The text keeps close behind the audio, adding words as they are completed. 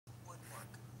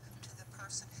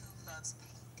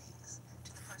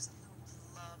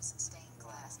nice stained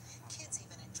glass. Kids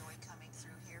even enjoy coming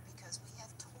through here because we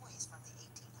have toys from the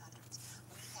 1800s.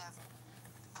 We have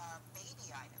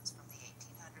baby items from the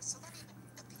 1800s, so that even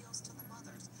appeals to the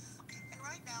mothers. And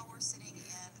right now we're sitting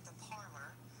in the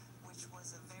parlor, which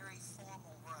was a very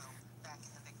formal room back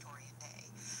in the Victorian day.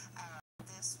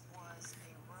 This was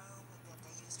a room that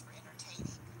they used for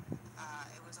entertaining.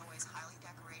 It was always highly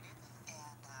decorated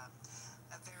and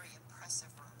a very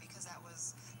impressive room, because that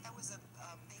was a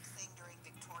big thing during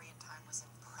Victorian time, was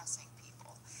impressing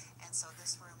people. And so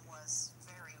this room was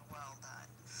very well done.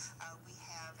 We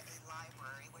have a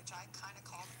library, which I kind of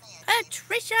call the man.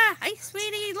 Patricia, hi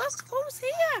sweetie, look who's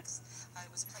here.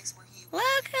 It was a place where he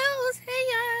Look who's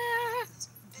here.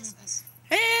 business.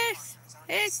 Yes,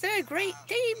 it's the great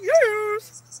Dave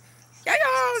News.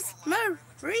 Yes,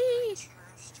 Marie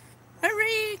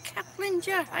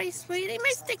Kaplinger, hi sweetie,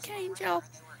 Mystic Angel.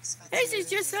 This is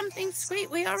just something sweet.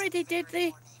 We already did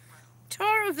the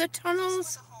tour of the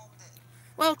tunnels.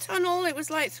 Well, tunnel, it was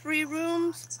like 3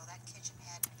 rooms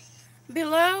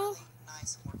below.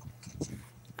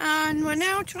 And we're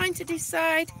now trying to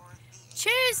decide.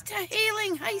 Cheers to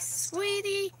healing. Hi,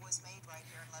 sweetie.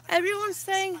 Everyone's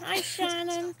saying hi,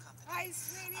 Shannon. Hi,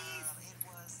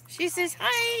 sweeties. She says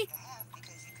hi.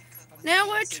 Now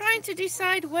we're trying to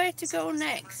decide where to go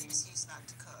next.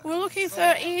 We're looking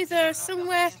for either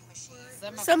somewhere,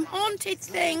 some haunted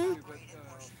thing.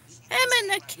 Him and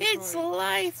the kids'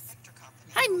 life.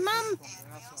 Hi, Mum.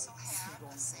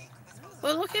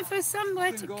 We're looking for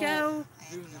somewhere to go.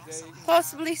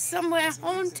 Possibly somewhere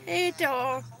haunted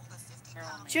or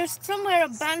just somewhere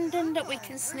abandoned that we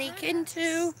can sneak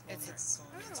into.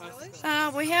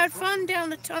 We had fun down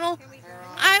the tunnel.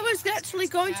 I was actually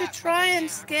going to try and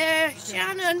scare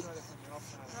Shannon,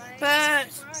 but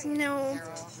no,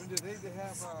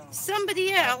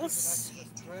 somebody else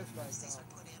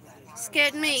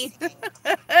scared me.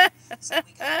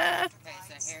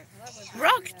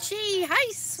 Rock Chi,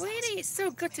 hi sweetie, it's so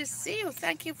good to see you.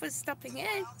 Thank you for stopping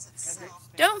in.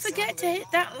 Don't forget to hit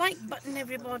that like button,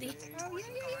 everybody.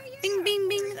 Bing, bing,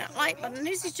 bing, that like button.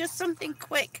 This is just something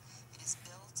quick,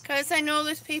 because I know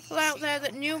there's people out there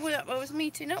that knew that I was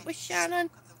meeting up with Shannon.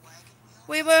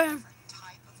 We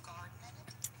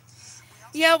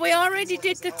already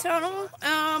did the tunnel.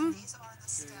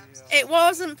 It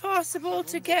wasn't possible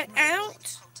to get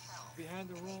out.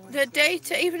 The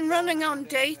data, even running on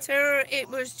data, it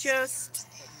was just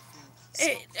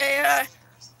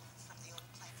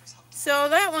so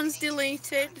that one's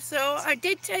deleted. So I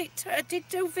did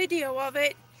do video of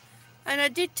it, and I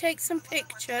did take some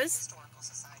pictures.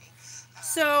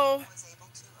 So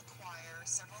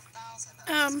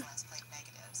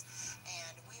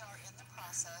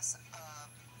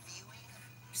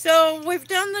so we've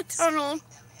done the tunnel.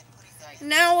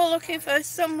 Now we're looking for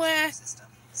somewhere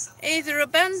either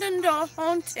abandoned or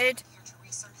haunted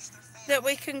that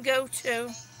we can go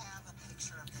to.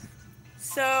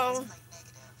 So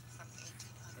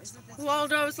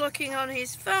Waldo's looking on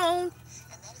his phone.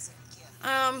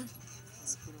 But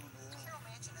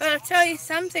I'll tell you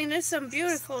something, there's some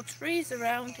beautiful trees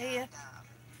around here.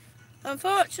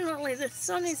 Unfortunately, the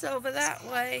sun is over that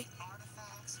way.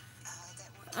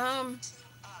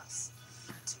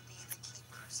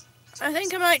 I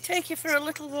think I might take you for a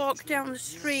little walk down the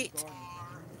street.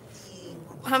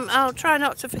 I'll try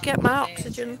not to forget my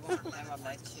oxygen.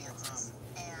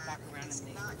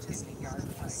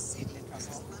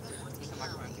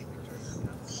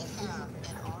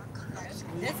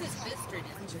 This is Fifth Street,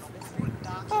 isn't it?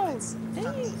 Oh,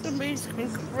 dang, somebody's been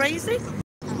crazy.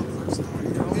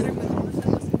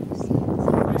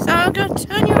 So I'm going to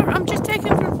turn you. I'm just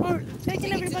taking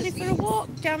everybody for a walk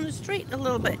down the street a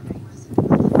little bit.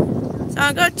 So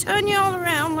I'm going to turn you all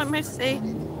around. Let me see.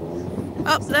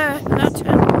 Up there. Now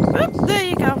turn. Oop, there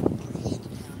you go.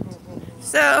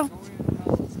 So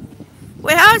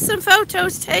we had some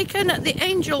photos taken at the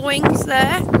angel wings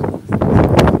there.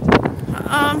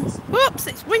 Whoops,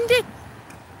 it's windy.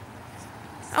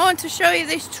 I want to show you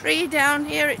this tree down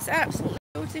here. It's absolutely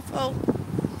beautiful.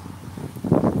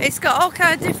 It's got all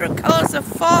kinds of different colours of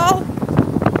fall,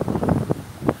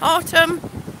 autumn,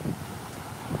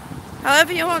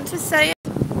 however you want to say it.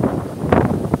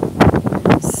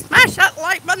 Smash that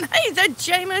like button. Hey, the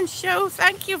Jamin Show.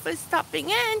 Thank you for stopping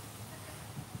in.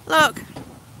 Look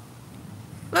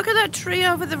at that tree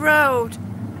over the road.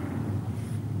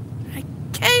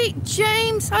 Kate,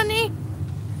 James, honey,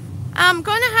 I'm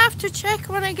going to have to check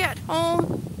when I get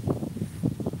home.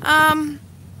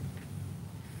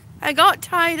 I got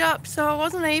tied up, so I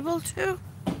wasn't able to.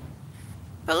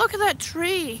 But look at that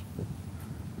tree.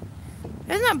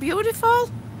 Isn't that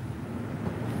beautiful?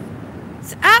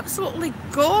 It's absolutely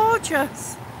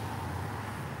gorgeous.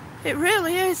 It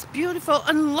really is beautiful.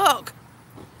 And look,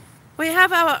 we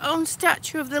have our own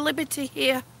Statue of the Liberty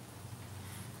here.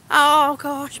 Oh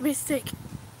gosh, mystic.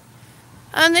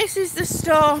 And this is the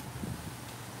store.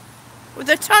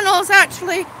 The tunnels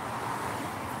actually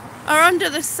are under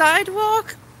the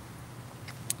sidewalk.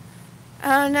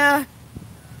 And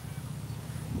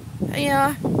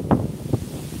yeah,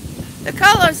 the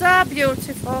colours are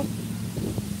beautiful.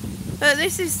 But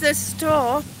this is the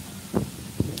store.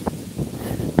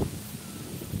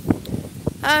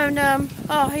 And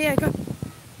oh, here you go.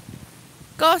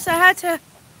 Of course, I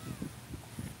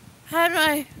had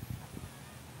my,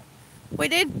 we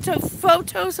did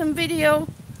photos and video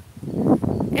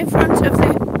in front of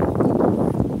the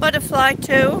butterfly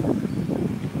too.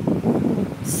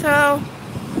 So,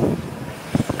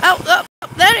 oh,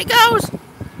 there it goes.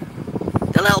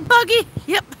 The little buggy.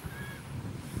 Yep.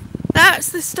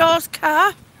 That's the store's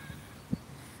car.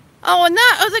 Oh, and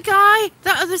that other guy,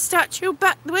 that other statue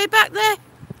way back there,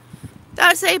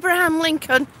 that's Abraham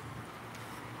Lincoln.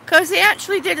 Because he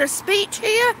actually did a speech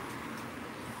here.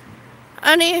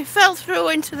 And he fell through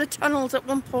into the tunnels at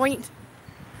one point.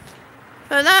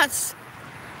 But that's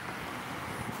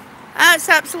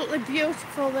absolutely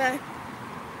beautiful there.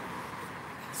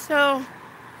 So,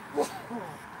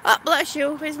 oh, bless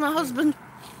you, here's my husband.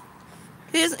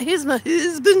 Here's my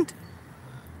husband.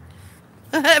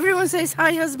 Everyone says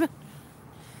hi, husband.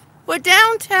 We're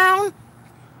downtown.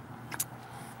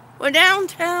 We're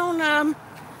downtown,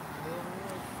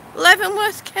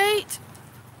 Leavenworth, Kate.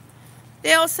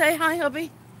 They all say hi, hubby.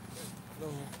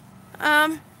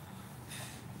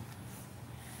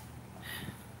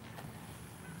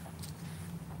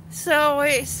 So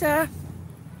it's Tara,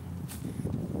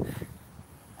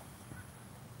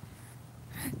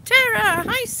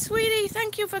 hi sweetie,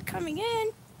 thank you for coming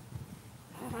in.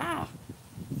 Ah,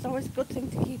 it's always a good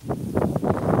thing to keep.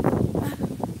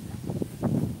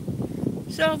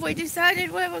 So have we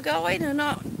decided where we're going or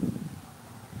not?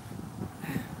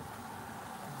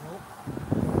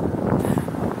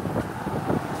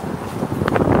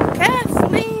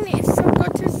 Kathleen, it's so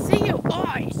good to see you.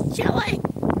 Oh, it's chilly.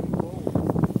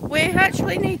 We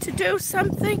actually need to do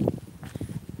something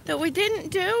that we didn't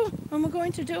do and we're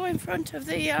going to do in front of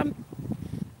the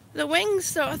wings,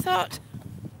 so I thought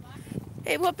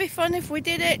it would be fun if we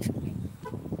did it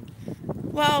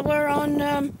while we're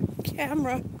on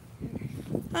camera.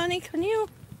 Honey, can you?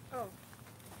 Oh.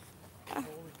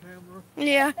 Camera.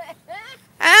 Yeah.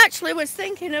 I actually was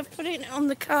thinking of putting it on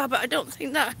the car, but I don't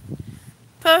think that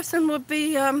person would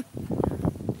be I'll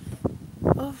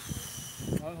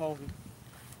hold it.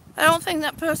 I don't think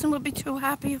that person would be too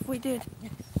happy if we did.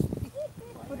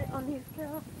 Put it on his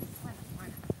car.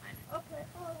 Okay,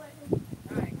 all right.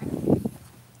 Alright.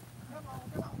 Come on.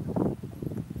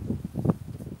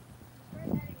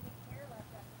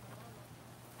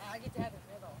 I get to have it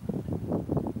middle.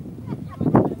 You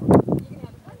can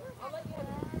have it middle. I'll let you have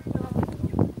it.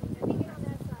 Let me get on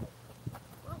that side.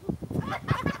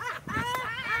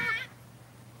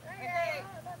 Okay.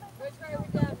 Which way are we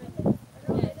diving?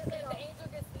 Yes, the angel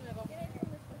gets the middle. Okay.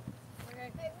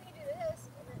 Hey, we can do this.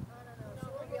 No,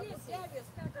 we're going to stab you.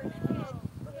 Smack her in the head.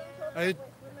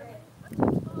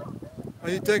 Are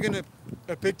you taking a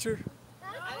picture?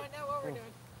 I don't know what we're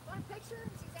doing. Want a picture?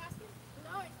 She's asking.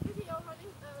 No, it's video, honey.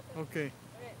 Okay. Okay.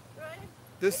 Right?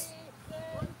 This.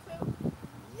 1, 2.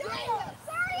 Yeah!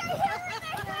 Sorry, I hit her in the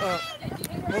head!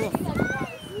 Hold on.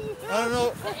 I don't know.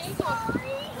 The angel.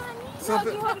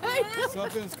 Sorry, honey.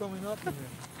 Something's coming up in here.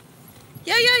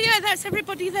 Yeah, that's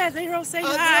everybody there. They're all saying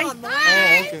hi.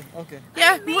 Oh, okay.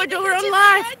 Yeah, we're on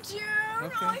live.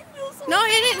 Okay. No,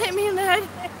 he didn't hit me in the head.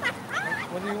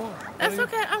 What do you want? That's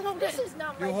okay, I'll hold This it. is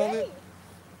not You my hold day. it.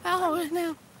 I'll hold it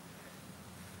now.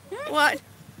 What?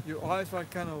 Your eyes are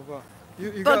kind of.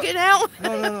 You got. Bugging out?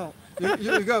 No.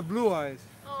 You got blue eyes.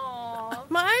 Aww.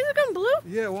 My eyes are gone blue?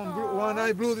 Yeah, one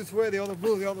eye blue this way, the other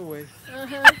blue the other way. Cool.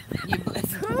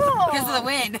 Because of the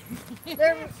wind.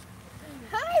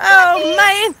 Oh,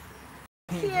 man.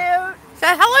 Cute.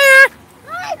 Say hello.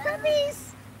 Hi,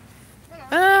 puppies.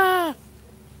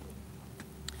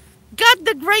 God,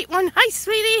 the great one. Hi,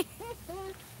 sweetie.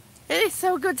 It is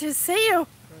so good to see you.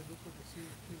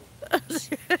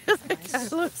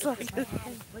 That looks like it.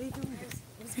 What are you doing? I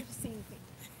was going to say anything.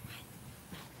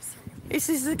 This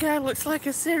is the guy who looks like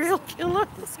a serial killer.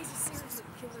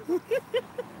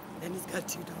 And he's got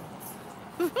 2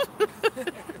 dogs.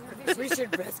 We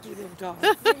should rescue them dogs.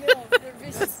 They're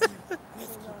vicious.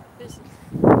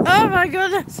 Oh my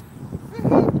goodness.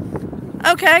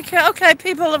 Okay,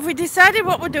 people, have we decided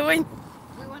what we're doing?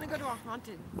 We want to go to a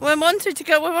haunted. We want to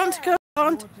go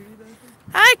on.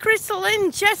 Hi, Crystal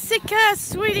and Jessica,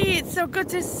 sweetie. It's so good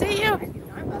to see you.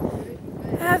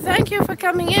 Thank you for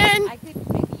coming in. I could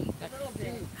maybe eat a little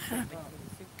bit.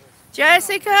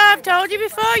 Jessica, I've told you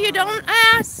before, you don't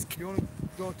ask. You want to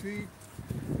go to eat?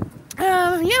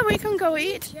 Yeah, we can go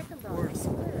eat. Chicken Where? balls.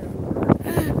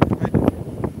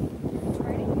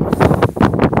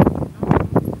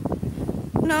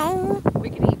 No. We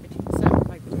could eat some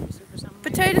like potato soup or something.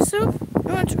 Potato soup?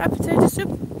 You want to try potato soup?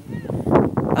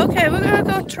 Okay, we're going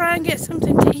to go try and get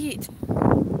something to eat.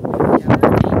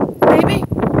 Maybe?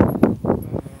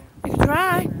 We can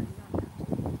try.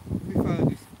 We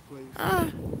found this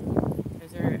place.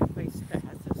 Is there a place that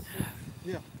has this soup?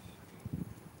 Yeah.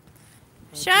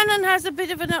 Shannon has a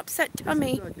bit of an upset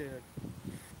tummy. It's like a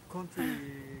country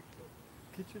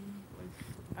kitchen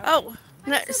place. Oh,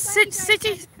 no,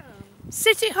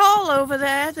 City Hall over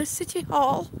there, the City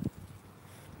Hall.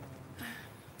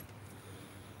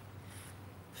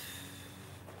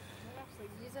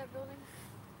 Use that building?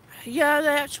 Yeah, they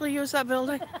actually use that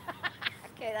building.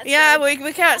 Okay, that's Yeah, good.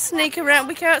 we can't sneak around.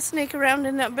 We can't sneak around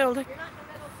in that building. You're not in the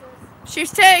middle, sis.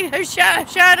 She's taking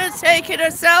Shannon's taking a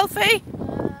selfie.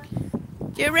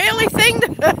 Do you really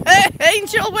think that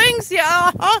angel wings?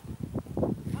 Yeah. Hold on,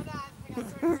 I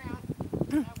gotta turn around.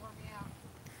 That wore me out.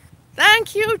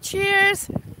 Thank you. Cheers.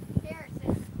 Here,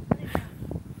 sis. Put it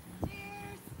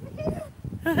down.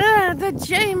 Cheers. The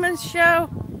Jamin Show.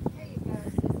 There you go,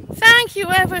 sissy. Thank you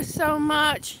ever so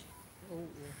much.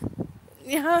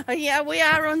 Yeah, we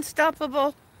are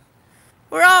unstoppable.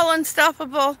 We're all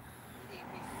unstoppable.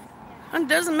 And it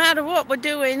doesn't matter what we're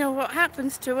doing or what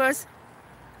happens to us.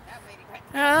 That lady went.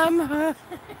 Me neither. I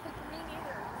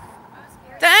was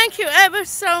scared. Thank you ever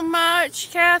so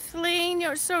much, Kathleen.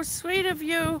 You're so sweet of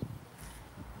you.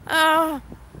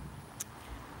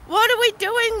 What are we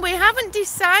doing? We haven't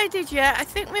decided yet. I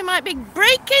think we might be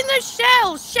breaking the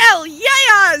shell. Shell,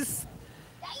 yes!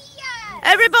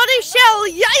 Everybody shell,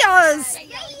 yes!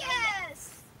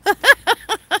 Yes.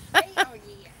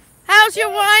 How's your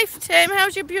wife, Tim?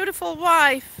 How's your beautiful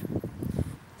wife?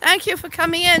 Thank you for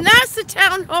coming in. That's the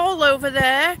town hall over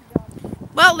there.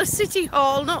 Well, the city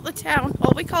hall, not the town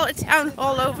hall. We call it town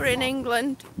hall over in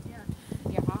England.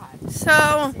 You're hot. So,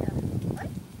 I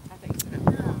think so.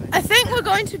 I think we're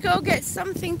going to go get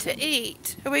something to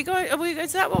eat. Are we going?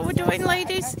 Is that what we're doing,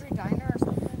 ladies? Country diner or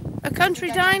something? A country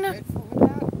Think I'm diner? good for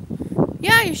without?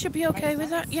 Yeah, you should be okay with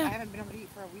that. I Yeah, haven't been able to eat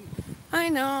for a week. I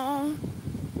know.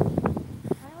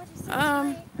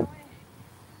 Um,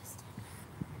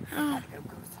 oh,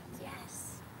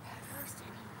 Yes.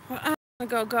 well, I'm gonna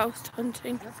go ghost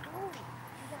hunting. Let's go. We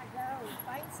gotta go.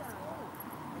 Find some.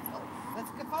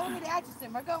 Let's go. Follow me to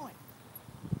Atchison. We're going.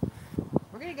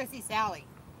 We're gonna go see Sally.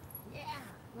 Yeah.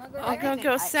 I'm gonna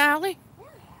go, Sally.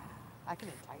 I can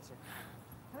entice her.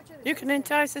 You can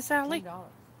entice her, Sally. $10.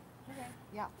 Okay.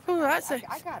 Yeah. Oh, that's I it.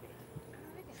 got it.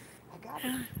 I got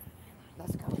it.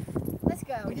 Let's go. Let's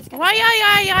go. We just gotta Why, go.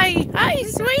 hi,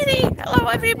 sweetie. Hello,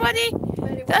 everybody.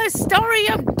 The story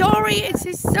of Dory.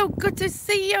 It's so good to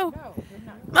see you. No, we're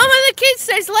not. Mama, the kid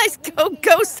says, let's go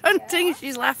ghost hunting.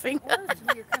 She's laughing. Of course,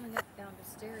 we were coming up down the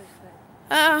stairs,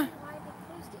 but Uh, why they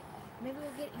closed it? Maybe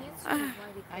we'll get answers why they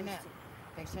closed I know. it.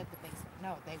 They shut the basement.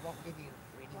 No, they won't give you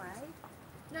readings. Why?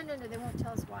 No, they won't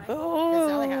tell us why. That's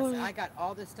all they have. oh, I got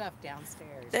all this stuff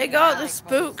downstairs. they And got they the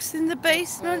spooks in the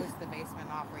basement. closed the basement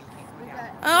off where you can't We go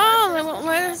got. down. Oh, they won't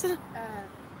let us in.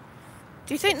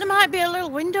 Do you think there might be a little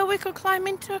window we could climb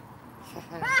into?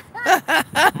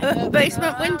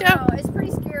 Basement window? No, it's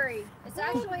pretty scary. It's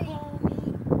actually.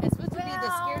 It's supposed to be the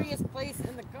Well, scariest place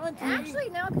in the country. Actually,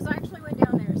 no, because I actually went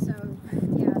down there. So,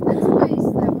 yeah, this place,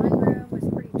 that one room was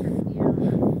pretty trippy out.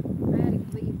 I had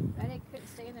to leave. Couldn't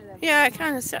stay in there. That Yeah, it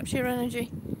kind of saps your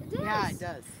energy. It does. Yeah, it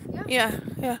does.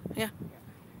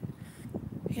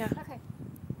 Yeah. Okay.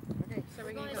 Okay. So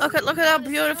we're going Look at that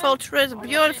beautiful tree. There's a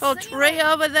beautiful tree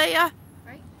over there.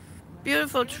 Right?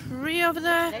 Beautiful tree over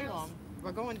there. Salem.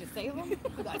 We're going to Salem?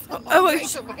 That's a long Oh,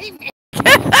 ways away, man.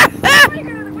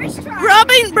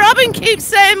 Robin keeps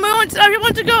saying we want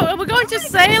to go. We're going to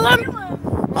Salem. I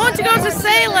want to go to Up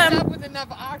Salem. with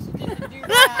enough oxygen to do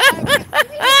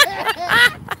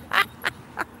that.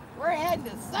 We're heading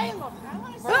to Salem.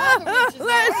 Where all the witches are.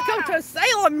 Let's go to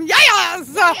Salem. Yes.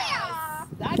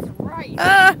 That's right.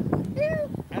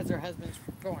 As her husband's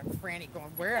going frantic, going,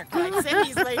 where can I send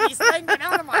these ladies? Get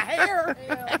out of my hair.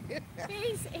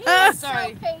 He's Uh, so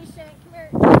Sorry. patient. Come here.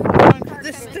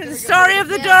 The story of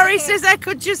the Dory says I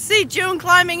could just see June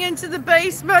climbing into the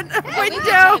basement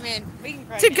window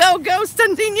to go ghost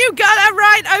hunting. You got it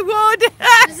right, I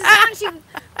This is would. on.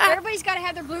 Everybody's got to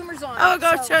have their bloomers on. Oh,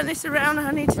 gosh, so- turn this around.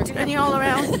 I need to turn you all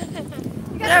around. You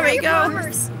gotta There we wear your go.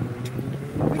 bloomers.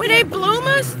 We need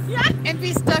bloomers? Yeah. And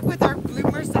be stuck with our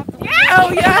bloomers up the window.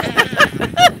 Oh, yeah.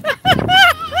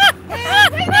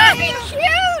 That'd be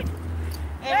cute.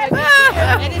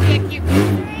 It'd be a cute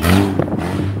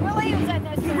Really? Was that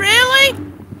necessary? Really?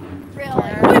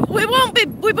 Really?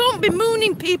 We won't be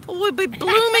mooning people. We'll be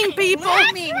blooming people.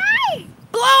 blooming. Right.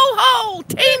 Blowhole,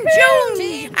 Team June.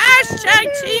 Team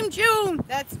Hashtag Team June.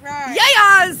 That's right.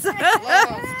 Yes.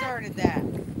 Lolo started that.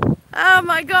 Oh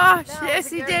my gosh, That was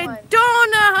yes a he good did. one.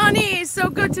 Donna, honey, it's so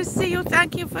good to see you.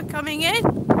 Thank you for coming in.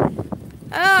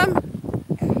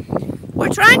 We're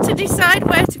trying to decide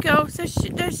where to go. So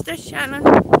there's Shannon.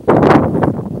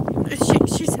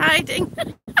 She's hiding.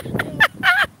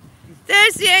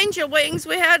 There's the angel wings.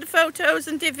 We had photos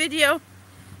and did video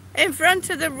in front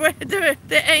of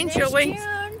the angel There's wings.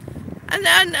 June. And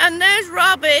there's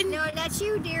Robin. No, that's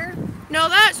you, dear. No,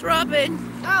 that's Robin.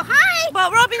 Oh, hi. Well,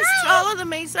 Robin's Hi. taller than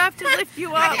me, so I have to lift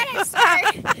you up. Okay,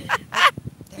 sorry.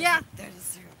 Yeah. There's a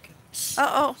serial killer.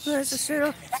 Uh-oh, there's a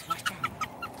serial.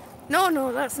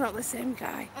 No, that's not the same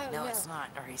guy. Oh, No, it's not.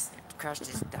 Or he's crushed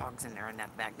his dogs in there in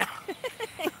that bag.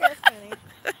 That's funny.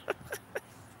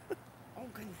 Oh,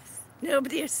 goodness.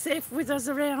 Nobody is safe with us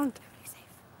around.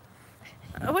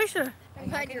 I wish I... I'm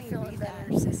glad you're feeling better,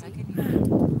 I sissy.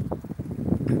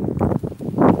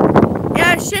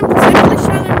 Yeah, Simply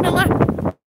Shannon Miller.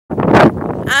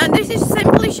 And this is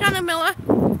Simply Shannon Miller.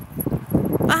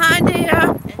 Behind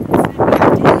here.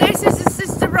 And this is his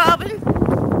sister Robin.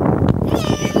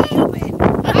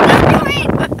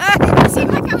 It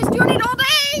seemed like I was doing it all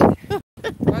day.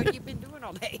 What have you been doing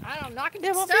all day? I don't know, knocking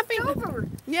Yeah, what stuff have you been- over.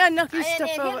 Yeah, knocking And stuff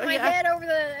it over. hit my Yeah. head over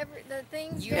the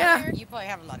things You, down there. you probably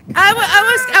have a lot of. I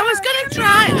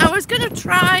was gonna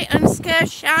try and scare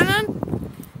Shannon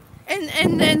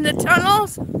in the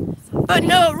tunnels, but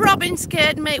no, Robin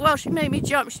scared me. Well, she made me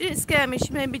jump. She didn't scare me.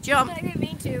 She made me jump. I didn't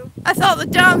mean to. I thought the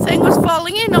darn thing was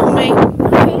falling in on me.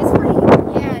 I mean, it's pretty.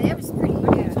 Yeah, it was pretty.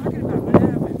 What are you talking about? What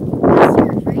happened?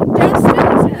 Downstairs, right?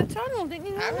 Downstairs in the tunnel, didn't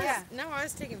you know I was that? no, I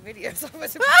was taking videos. I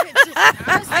wasn't paying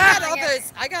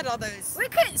attention. I got all those. We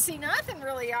couldn't see nothing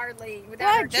really hardly without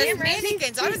Well, our Those cameras.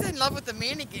 mannequins. I was in love with the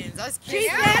mannequins. I was Gee,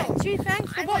 kidding. gee,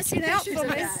 thanks for I must see watching out pictures for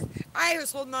of me. that. I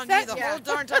was holding on to you the Yeah. whole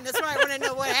darn time. That's why I want to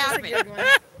know what That's a happened. good one.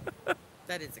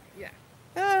 That is, yeah.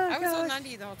 Oh, I was holding gosh. on to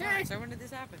you the whole time. So when did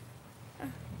this happen?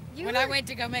 You When were- I went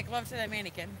to go make love to that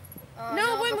mannequin.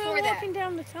 No, when we before were that. walking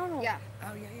down the tunnel. Yeah,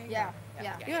 Oh yeah.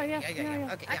 yeah.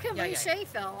 Okay, I couldn't believe Shay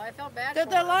fell. I felt bad for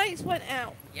The her. lights went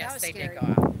out. Yes, That was they scary.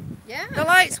 did go out. Yeah. The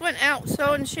lights went out,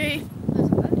 so and she...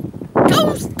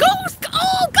 Ghost!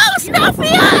 Oh, Ghost off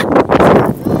here!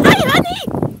 Hi, honey!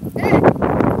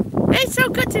 It's so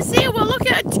good to see you. We'll look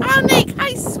at a tonic.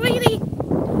 Hi, sweetie.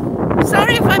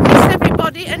 Sorry if I miss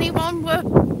everybody. Anyone were...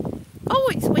 Oh,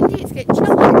 it's windy. It's getting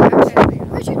chilly.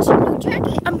 Where's your new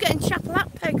jacket? I'm getting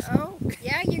chapalap pegs. Oh,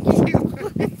 yeah, you get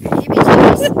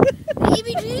EBGs.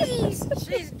 EBGs.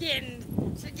 She's getting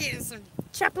some.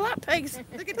 Chapalap pegs.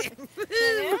 Look at them.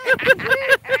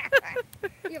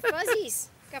 You got fuzzies.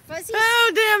 Got fuzzies.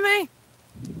 Oh, dear me.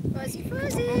 Fuzzy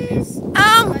fuzzies.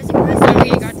 Fuzzy So we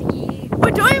got fuzzies. to eat.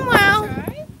 We're doing well.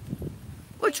 Right?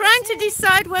 We're trying to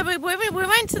decide where we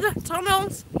went to the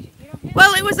tunnels.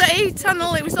 Well, it was a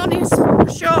tunnel. It was only a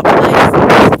short place.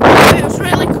 It was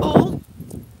really cool.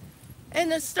 In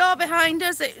the store behind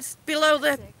us, it's below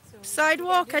the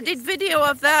sidewalk. I did video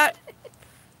of that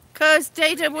because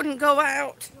Data wouldn't go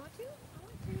out.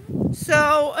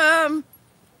 So,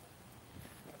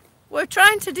 we're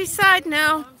trying to decide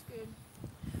now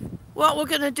what we're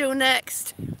going to do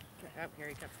next. Oh, here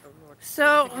he comes. Oh, Lord.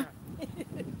 So,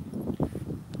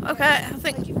 okay, I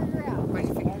think... What'd you figure out? Where'd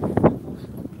you figure?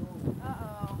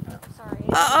 Uh-oh. Sorry.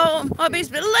 Uh-oh, Bobby's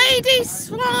Lady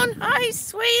Swan. Hi,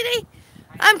 sweetie.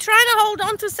 I'm trying to hold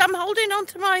on to some. I'm holding on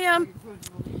to my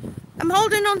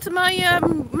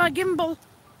my gimbal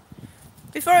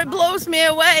before it blows me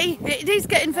away. It is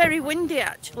getting very windy,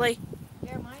 actually.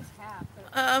 Yeah, mine's half.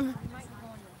 But you might be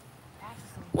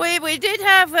going to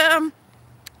Ashton.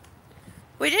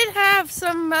 We did have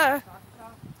some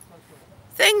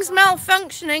things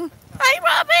malfunctioning. Hi,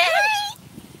 Robbie.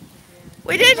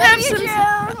 We did have some.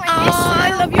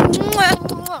 I love you.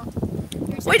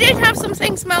 Mwah. We did have some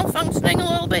things malfunctioning a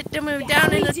little bit when we were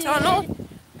down in the tunnel.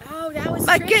 Oh, that was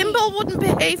My tricky. gimbal wouldn't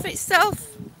behave itself.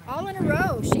 All in a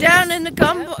row. Down in the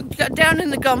gumble. Down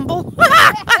in the gumble.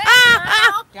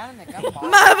 Down in the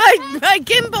gumball. my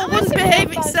gimbal wouldn't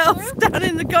behave itself down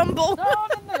in the gumble. Down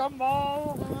in the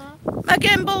gumball. My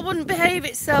gimbal wouldn't behave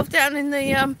itself down in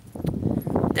the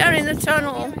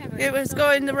tunnel. It was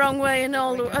going the wrong way and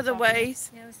all the other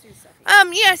ways. Yeah, let's do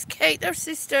something. Yes, Kate, they're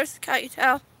sisters. Can't you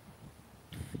tell?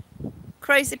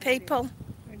 Crazy people.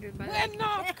 1,800 by We're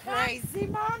not crazy,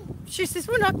 Mom. She says,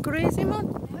 we're not crazy,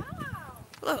 Mum. No.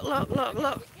 Look, look, look,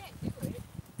 look. We can't do it.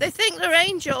 They think they're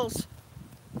angels.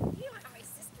 You know how my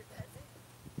sister does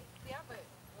it. Yeah, but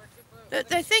we're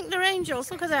They think they're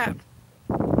angels. Look at that.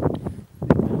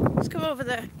 Let's go over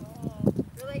there. Oh,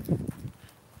 really?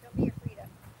 Don't be afraid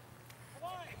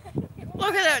of.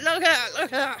 Look at that, look at that, look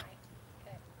at that.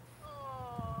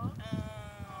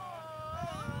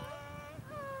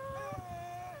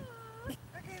 Okay,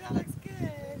 that looks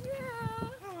good.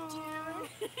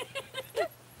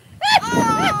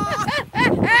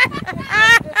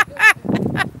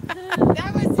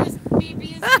 That was just me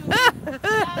being stupid.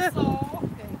 That's all.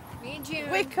 Me and June.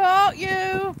 We caught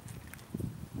you.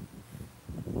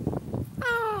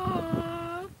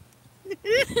 Aww.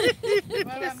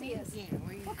 What about me and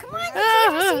June? Well, come on,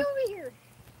 let's see over here.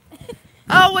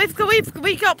 Oh,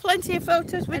 we got plenty of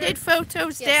photos. We did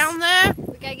photos Yes. down there.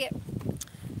 We gotta get.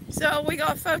 So we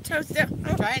got photos down.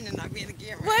 I'm trying to not be in the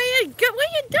camera. Where you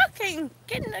ducking?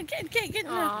 Get in the.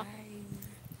 Aw.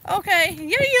 Okay.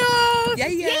 Yo-yo. Yeah,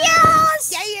 yeah.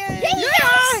 Yes. Yeah,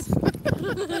 Yes.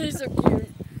 They're so cute.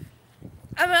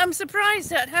 I'm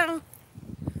surprised at how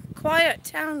quiet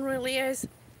town really is. It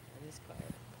is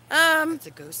quiet. Um, It's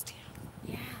a ghost town.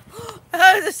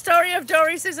 The story of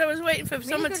Dory says I was waiting for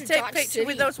someone go to to take Dodge pictures City.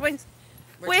 with those wings.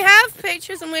 Where's We the- have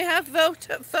pictures and we have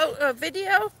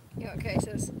video Yeah, okay,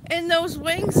 so it's, in those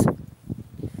wings.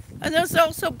 And there's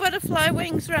also butterfly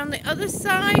wings around the other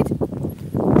side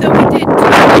that we did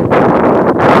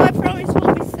too. I promise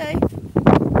we'll be safe.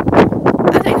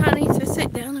 I think I need to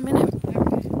sit down a minute.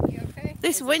 you okay?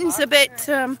 This wind's a bit,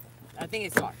 I think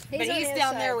it's locked. He's But on he's the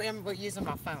down inside. there and we're using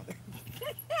my phone.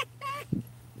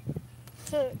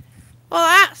 So, well,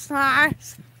 that's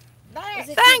nice. is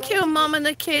it Thank too you, late to Mum go and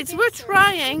the kids. to We're kids, or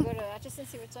trying. Go to Atchison,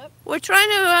 see what's up. We're trying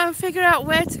to figure out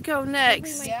where to go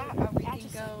next. Yeah, we can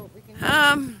Atchison. go. We can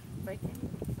go break in.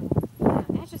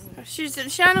 Yeah, Atchison.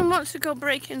 Shannon wants to go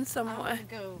break in I want somewhere. to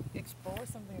go explore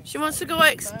something. She wants to go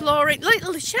exploring.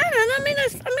 Little Shannon, I'm in a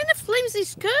flimsy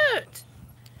skirt.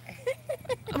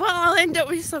 Well, I'll end up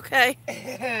with it's okay.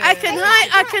 I can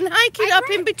hike it up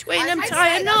in between and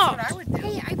tie a knot. That's what I would do.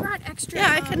 Hey, I brought extra.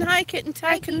 Yeah, I can hike it and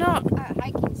tie a knot.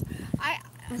 Hikings.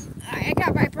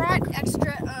 I brought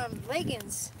extra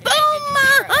leggings. Boom,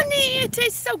 honey! It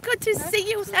is so good to see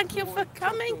you. Thank you for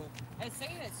coming. It's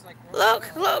saying it's like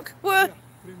Look, look, Yeah,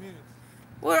 3 minutes.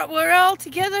 we're all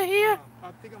together here.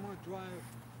 I think I'm gonna drive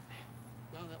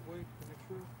down that way to make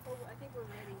sure. Oh, I think we're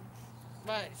ready.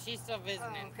 But she's still visiting.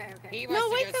 Oh, okay. He No,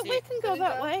 wants we to go can see we it. can go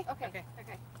that way. Okay. Okay.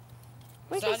 Okay.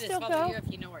 We So can I'll just still follow go. you if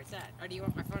you know where it's at. Or do you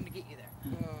want my phone to get you there?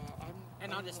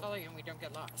 And I'll just follow you and we don't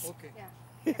get lost. Okay.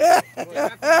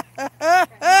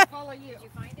 I'll follow you. Did you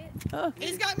find it? Oh.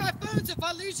 He's got my phone, so if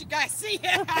I lose you guys, see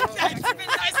ya. It's been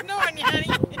nice knowing you, honey.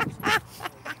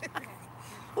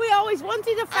 We always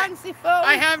wanted a fancy phone.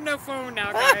 I have no phone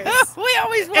now, guys. We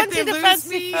always they wanted a lose fancy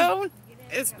me- phone.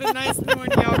 It's been nice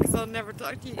knowing y'all because I'll never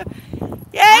talk to you.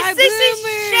 Yes, Hi, this Boomer.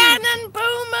 is Shannon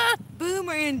Boomer.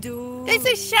 Boomer and Dory. This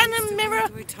is Shannon Mirror.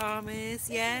 Dory Thomas,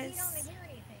 You yes. don't hear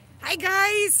anything. Hi,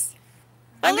 guys.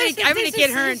 Well, I'm gonna this get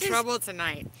is- her in this is- trouble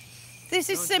tonight. This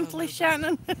is Don't simply tell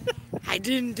Shannon. I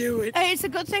didn't do it. Hey, it's a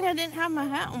good thing I didn't have my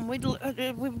hat on. We'd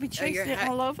be chasing your it hat-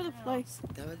 all over the place.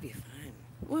 That would be fun.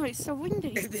 Well, it's so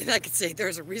windy. Then I could say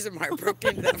there's a reason why I broke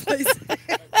into that place.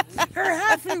 Her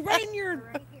hat flew right in your,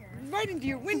 Right here. right into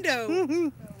your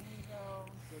window.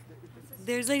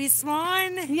 There's Lady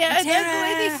Swan. Yeah, and there's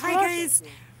Tara. Lady Hi, Swan. guys.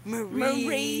 Marie.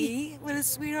 Marie. What a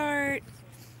sweetheart.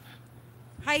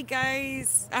 Hi,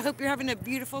 guys. I hope you're having a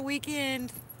beautiful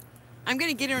weekend. I'm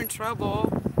going to get her in trouble.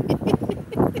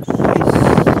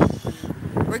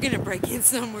 We're going to break in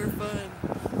somewhere fun.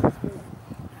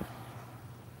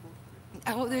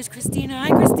 Oh, there's Christina. Hi,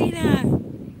 Christina.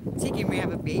 Thinking we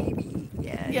have a baby.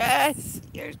 Yes. Yes.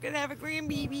 You're going to have a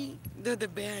grandbaby. They're the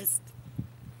best.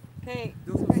 Okay.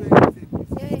 Doesn't say anything.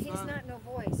 Yeah, he's not no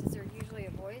voice. Is there usually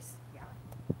a voice? Yeah.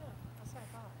 That's what I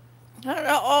thought. I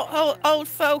don't know, old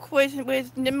folk with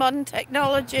modern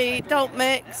technology don't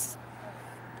mix.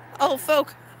 Old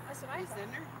folk. That's what I thought.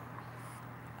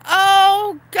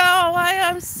 Oh, God, I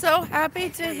am so happy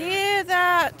to hear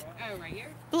that. Oh, right here?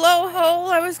 Blowhole,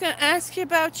 I was going to ask you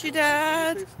about your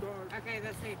dad. They start. Okay,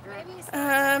 that's it. Girl. Maybe it's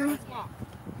Let's walk.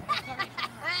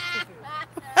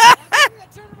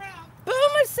 Turn around.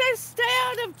 Boomer says stay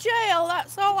out of jail,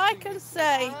 that's all I can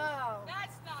say. Oh.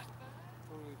 That's not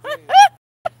Totally dead.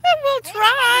 We'll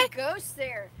try. Hey, ghost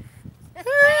there. It's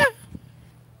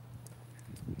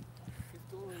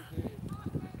totally dead.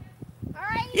 All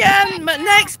right. Yeah, my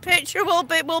next picture will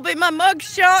be my mug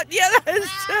shot. Yeah,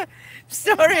 that's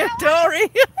Story of Dory.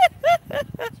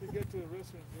 She get to the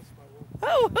restaurant just by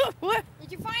walking. Oh, what?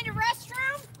 Did you find a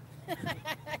restroom?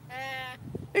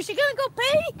 Is she gonna go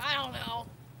pee? I don't know.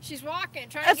 She's walking,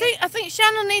 trying I to get... think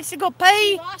Shannon needs to go She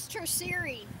pee. lost her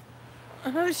Siri.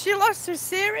 She lost her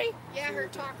Siri. Yeah, her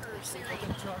talker, Siri.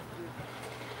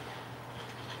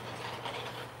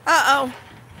 Uh-oh.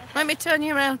 Let me turn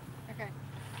you around. Okay.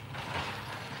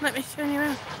 Let me turn you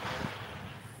around.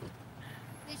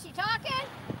 Is she talking?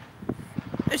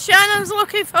 Shannon's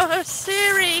looking for her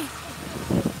Siri.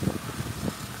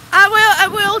 I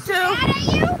will do. Mad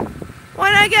at you?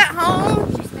 When I get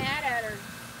home, She's mad at her.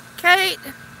 Kate,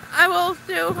 I will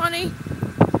do, honey.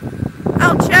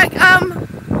 I'll check.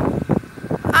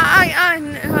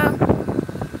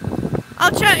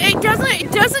 I'll check.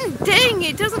 It doesn't ding.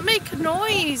 It doesn't make a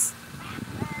noise.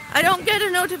 I don't get a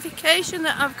notification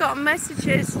that I've got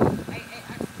messages,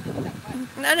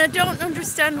 and I don't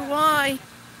understand why.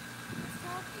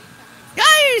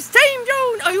 Guys, Team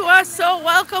Joan, oh, you are so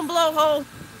welcome, Blowhole.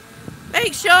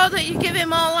 Make sure that you give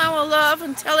him all our love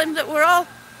and tell him that we're all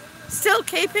still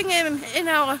keeping him in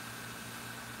our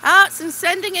hearts and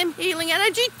sending him healing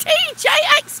energy. TJ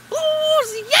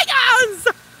Explores! Yes!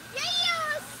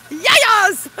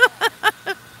 Yes!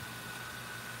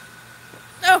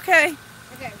 Okay.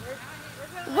 Okay,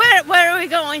 we're going Where are we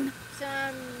going?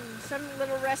 some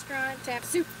little restaurant to have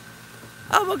soup.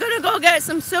 Oh, we're gonna go get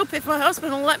some soup if my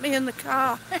husband will let me in the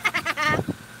car.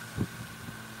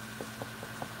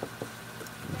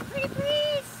 Pretty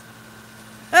please.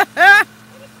 Oh,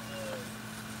 Pretty please.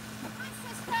 Come on,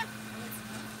 sister.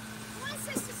 Come on,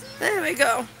 sister Sue. there we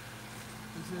go.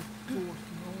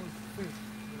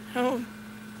 Oh.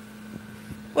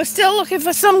 We're still looking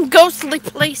for some ghostly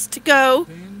place to go.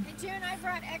 And June, I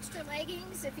brought extra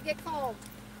leggings if you get cold.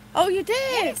 Oh, you did?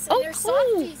 Yes, and Oh, they're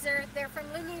cool. softies. They're from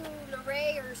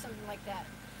LuLaRay or something like that.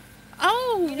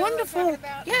 Oh, You know what I'm wonderful. talking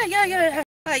about? Yeah.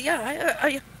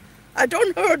 I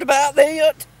don't heard about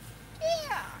that.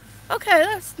 Yeah. Okay,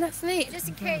 that's neat. Just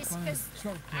in case, because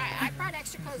I brought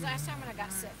extra clothes last time when I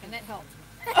got sick, and it helped.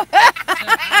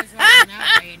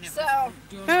 So,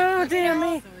 Oh, dear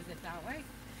me. So is it that way?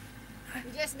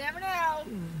 you just never know.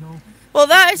 No. Well,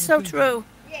 that is so true.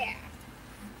 Yeah,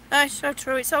 That's so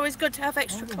true. It's always good to have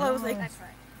extra clothing. that's right.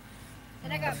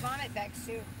 And I got vomit bags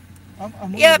too.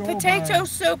 I'm Yeah, gonna go potato by-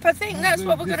 soup. I think that's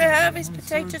what we're going to have is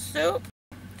potato soup.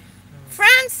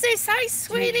 Francis, hi,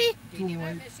 sweetie. Too I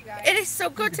late. miss you guys. It is so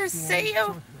good to It's too see late.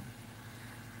 you.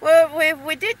 Well,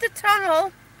 we did the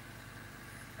tunnel.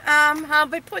 I'll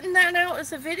be putting that out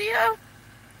as a video.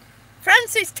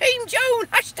 Francis, Team Joan,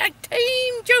 hashtag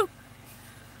Team Joan.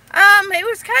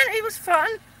 It was fun.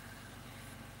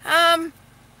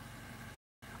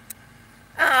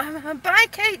 Bye,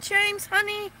 Kate James,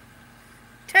 honey.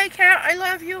 Take care. I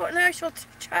love you, and I shall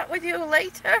chat with you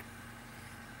later.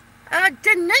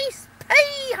 Denise P,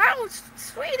 how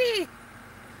sweetie.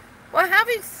 We're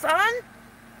having fun.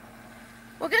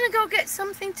 We're gonna go get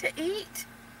something to eat,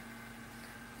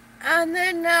 and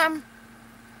then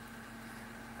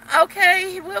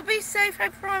okay, we'll be safe. I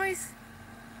promise.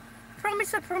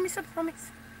 I promise.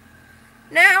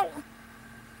 Now,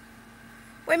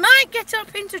 we might get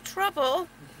up into trouble.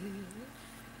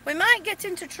 We might get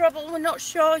into trouble. We're not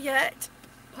sure yet.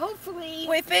 Hopefully.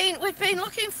 We've been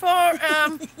looking for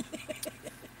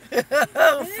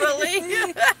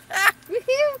hopefully.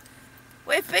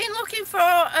 We've been looking for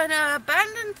an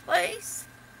abandoned place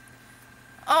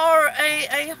or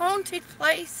a haunted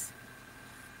place.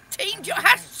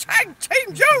 Hashtag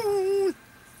Team Joan.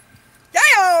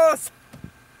 Yes.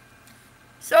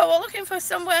 So we're looking for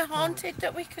somewhere haunted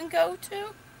that we can go to.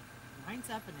 Mine's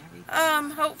up and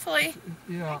everything. Hopefully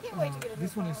Yeah, can't wait to get a new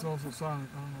this one is phone. also silent.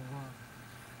 I don't know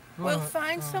why. we'll But,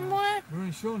 find somewhere. We're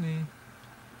in Shawnee.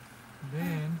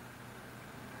 Then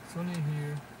Shawnee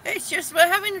here. It's just we're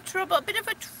having a bit of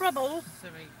a trouble. So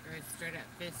we go straight up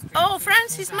this street. Oh,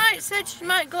 Francis said she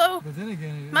might go But then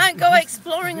again, might is go this-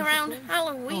 exploring is this around the place?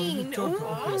 Halloween. Oh, is it Ooh.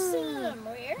 Awesome.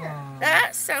 Where?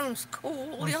 That sounds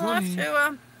cool. Oh, You'll have funny.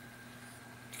 to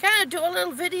kind of do a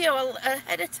little video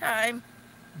ahead of time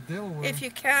Delaware. if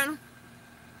you can.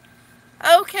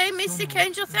 Okay, Mystic Somewhere.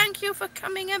 Angel, thank you for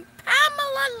coming in.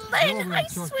 Pamela Lynn, Delaware hi,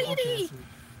 Church. sweetie. Okay, sweet.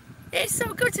 It's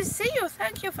so good to see you.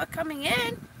 Thank you for coming in.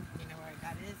 You know where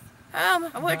that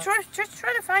is? We're just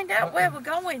trying to find out where we're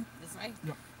going. This way?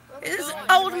 This is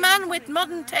old man with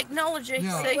modern technology.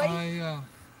 Yeah, See,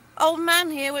 old man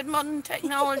here with modern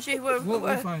technology. we'll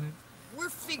find it. We're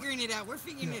figuring it out. We're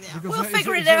figuring it out. Because We'll it's-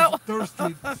 figure it's it out. Third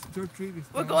Street. Third Street is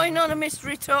We're down going there. on a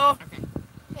mystery tour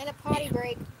And a potty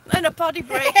break. and a potty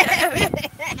break.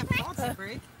 And a potty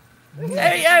break.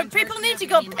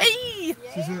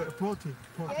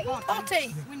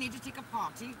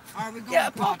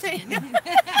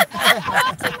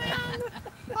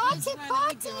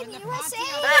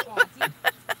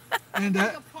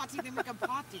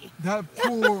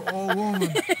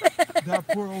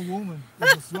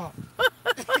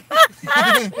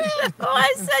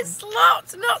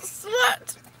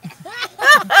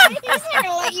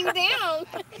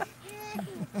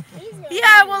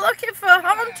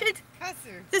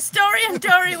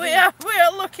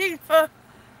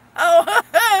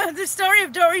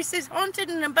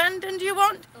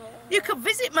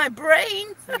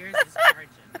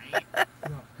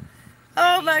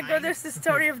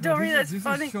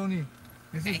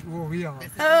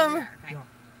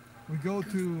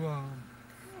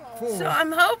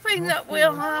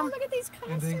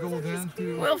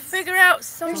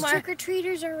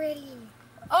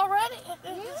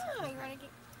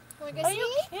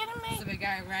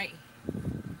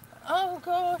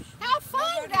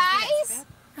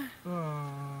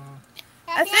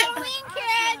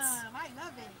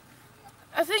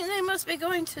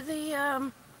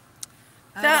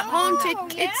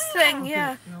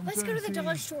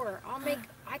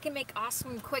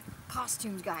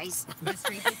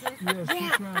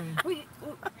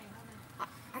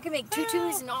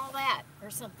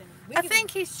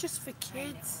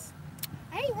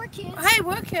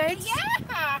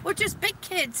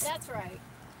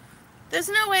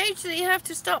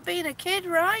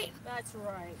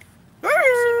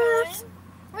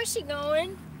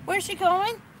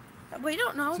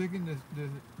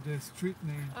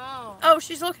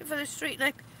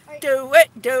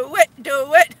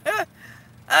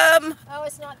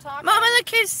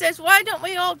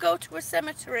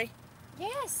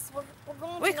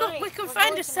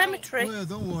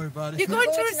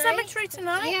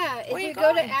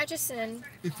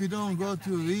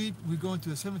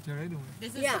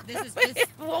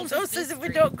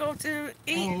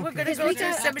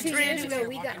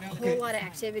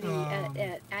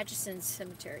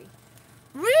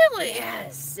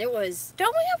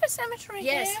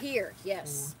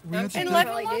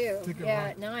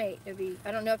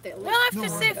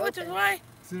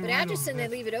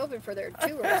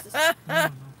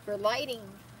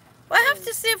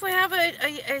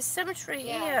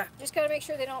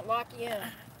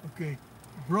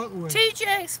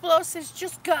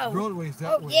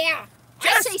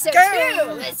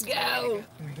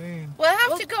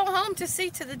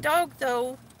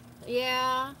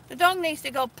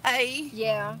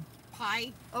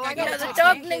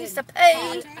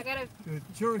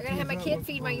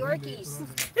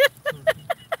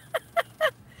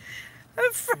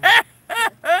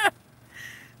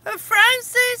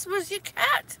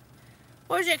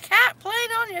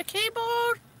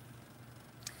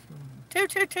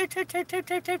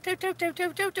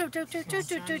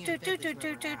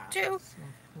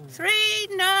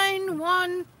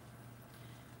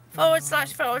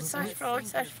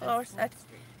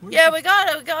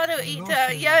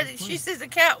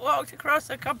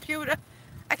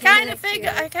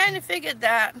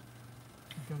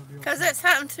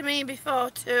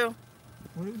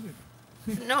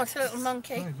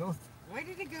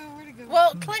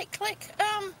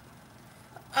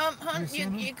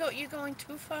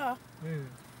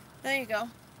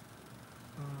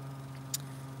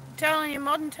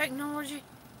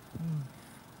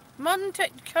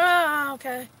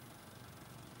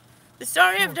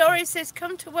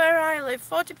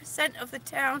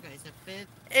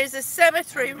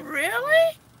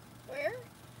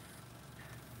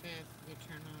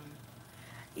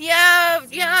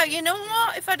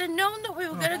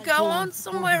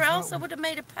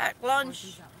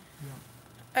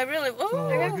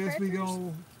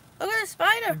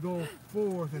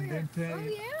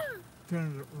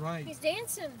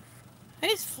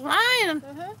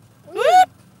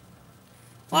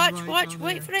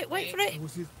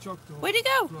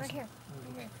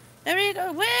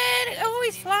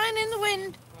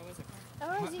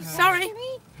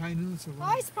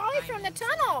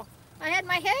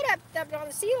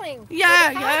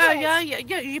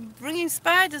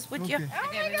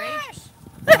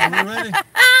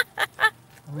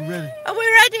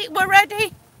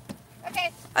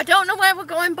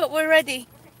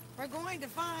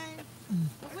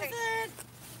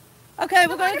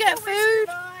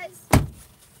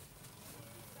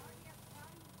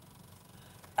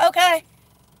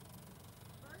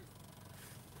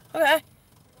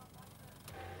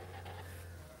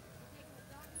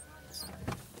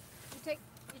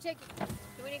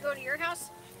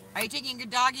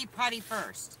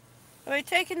 Are we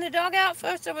taking the dog out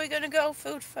first, or are we going to go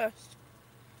food first?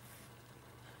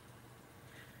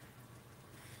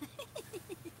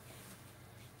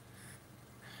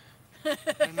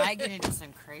 We might get into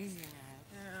some craziness.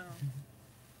 Yeah.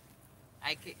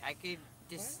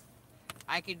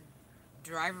 I could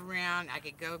drive around. I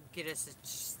could go get us a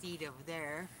seat over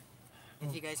there.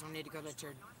 If you guys wanted to go let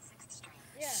your...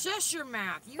 Yeah. Shush your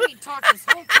mouth. You ain't talked this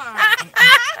whole time.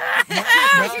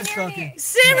 Matt is talking.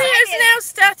 Siri has now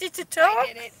started to I talk.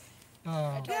 did it.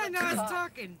 Yeah, no, it's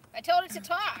talking. I told it to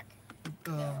talk.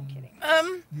 No, I'm kidding.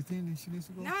 You think she needs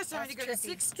to go? Now it's telling me to go to That's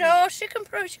 6th Street. No, she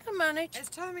can manage. It's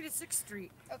telling me to 6th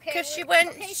Street. Okay. 'Cause she where-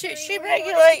 went- okay, she- Siri, she where do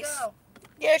you want us to regulates. go?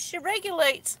 Yeah, she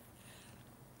regulates.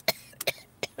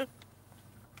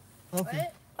 Okay.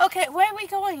 What? Okay, where are we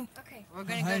going? Okay. We're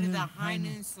going to go to the High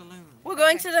Noon Saloon. We're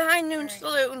going to the High Noon Alright.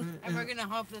 Saloon. And we're going to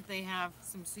hope that they have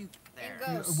some soup there.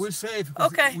 And ghosts. We're safe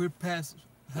because Okay. we're past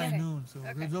high Okay. noon, so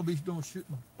Okay. there'll be no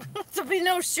shooting. There'll be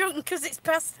no shooting because it's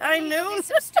past high Can you noon. get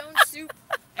some stone soup.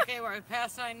 Okay, we're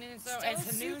past High Noon, so it's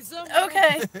a Stone noon zone.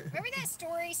 Okay, Remember that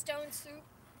story, Stone Soup?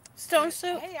 stone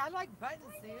soup, Hey, I like button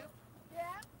soup. Yeah.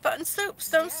 button soup,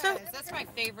 stone Yes, soup. that's my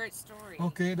favorite story.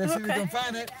 Okay, let's see if we Okay. can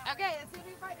find it. Okay, let's see if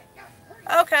we find it.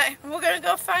 Go. Okay, we're gonna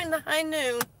go find the High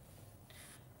Noon.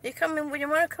 You coming? Would you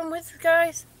want to come with us,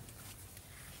 guys?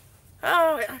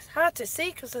 Oh, it's hard to see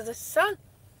because of the sun.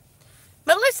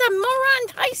 Melissa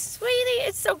Morand, hi, sweetie.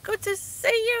 It's so good to see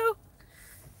you.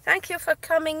 Thank you for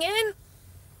coming in.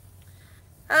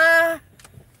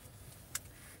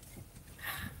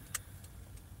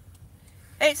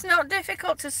 It's not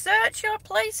difficult to search your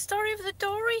place. Story of the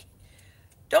Dory.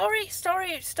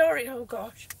 Story. Oh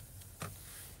gosh.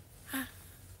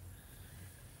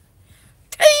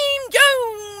 Team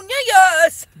Joan,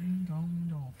 yes. Ding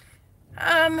dong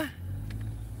dong.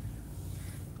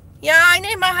 Yeah, I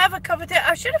need to have a cup of tea.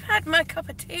 I should have had my cup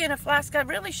of tea in a flask. I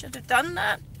really should have done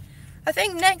that. I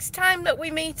think next time that we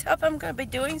meet up, I'm going to be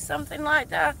doing something like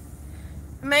that.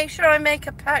 Make sure I make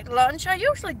a packed lunch. I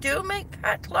usually do make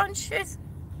packed lunches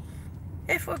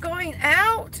if we're going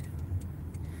out.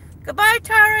 Goodbye,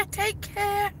 Tara. Take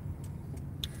care.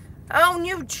 Oh,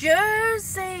 New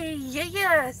Jersey.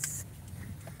 Yes.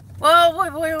 Well,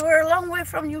 we're a long way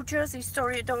from New Jersey,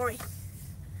 Story Dory.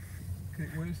 Okay,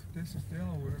 this is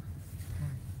Delaware.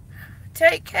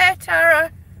 Take care,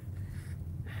 Tara.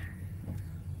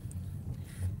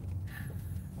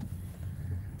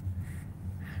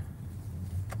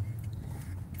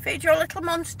 Feed your little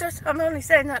monsters. I'm only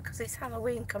saying that because it's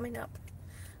Halloween coming up.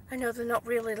 I know they're not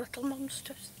really little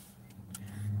monsters.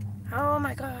 Oh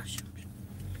my gosh.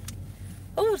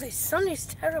 Oh, this sun is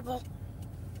terrible.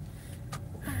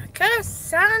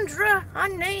 Cassandra,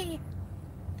 honey.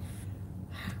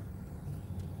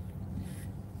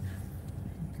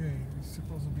 Okay, it's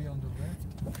supposed to be on the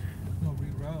left. No,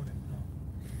 rerouting. No.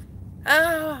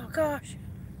 Oh gosh.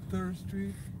 3rd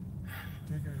Street.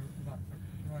 Take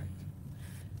a right.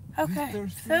 Okay.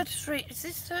 This 3rd Street. Is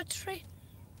this 3rd Street?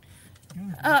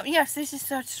 Yeah. Yes, this is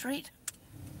 3rd Street.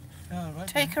 Right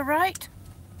Take a right.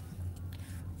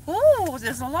 Oh,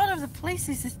 there's a lot of the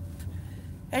places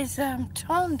is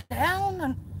toned down,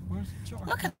 and Where's Choctaw?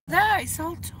 look at that, it's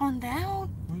all toned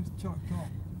down. Where's Choctaw?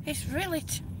 It's really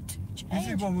This is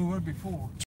changed. where we were before.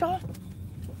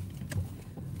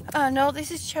 No,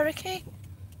 this is Cherokee.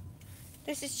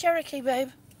 This is Cherokee, babe.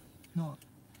 No.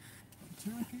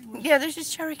 Cherokee? Where's Yeah, this is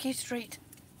Cherokee Street.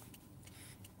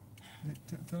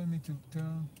 telling me to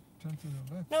turn to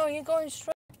the left. No, you're going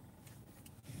straight.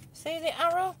 See the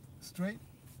arrow? Straight?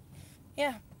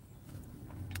 Yeah.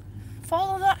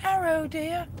 Follow that arrow,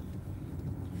 dear.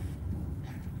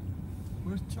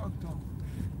 Where's Choctaw?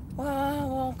 Well,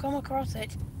 we'll come across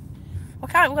it.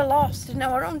 We're lost. In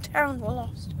our own town, we're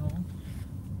lost. No.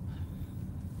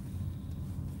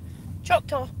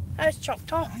 Choctaw. There's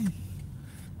Choctaw. Hey.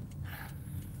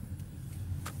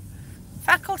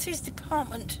 Faculties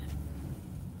Department.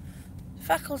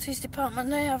 Faculties Department,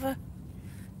 they have a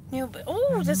new...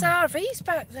 Oh, there's RVs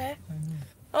back there. I know.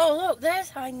 Oh, look, there's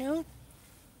High Noon.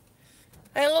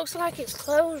 It looks like it's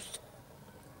closed.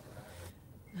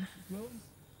 Close?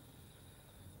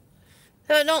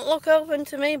 That don't look open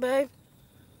to me, babe.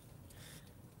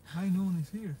 High noon is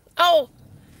here. Oh,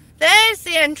 there's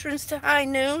the entrance to High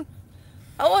Noon.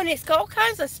 Oh, and it's got all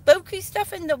kinds of spooky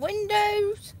stuff in the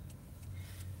windows.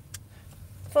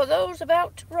 For those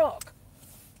about to rock.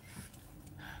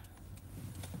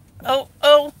 Oh.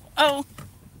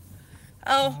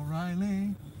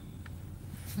 O'Reilly.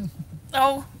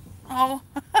 Oh.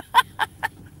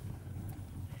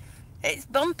 It's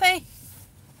bumpy.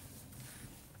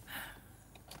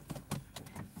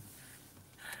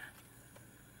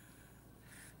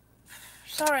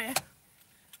 sorry.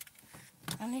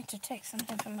 I need to take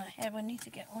something from my hair. We need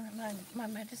to get one of my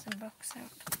medicine box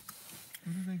out.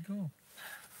 Where did they go?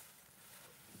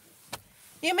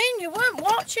 You mean you weren't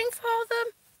watching for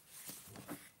them?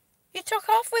 You took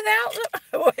off without them?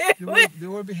 They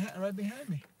were right behind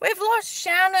me. We've lost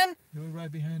Shannan. They were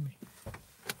right behind me.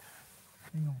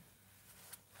 Hang on.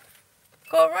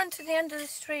 Go run to the end of the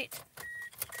street.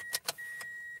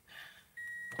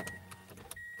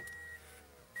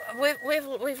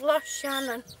 We've lost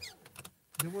Shannan.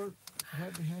 They were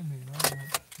right behind me.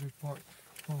 They parked.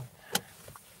 Oh.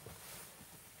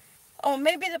 Oh,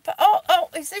 maybe oh,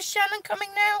 is this Shannan coming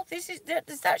now? Is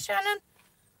that Shannan?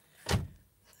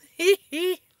 Did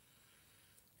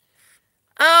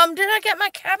I get my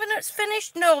cabinets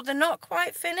finished? No, they're not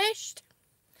quite finished.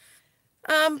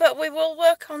 But we will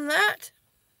work on that.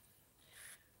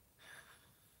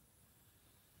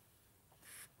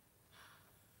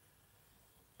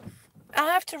 I'll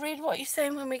have to read what you're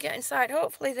saying when we get inside.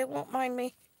 Hopefully they won't mind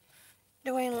me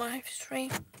doing live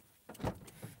stream.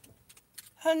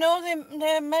 Oh no, they're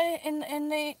in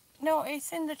the no,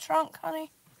 it's in the trunk,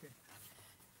 honey.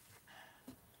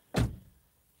 Okay.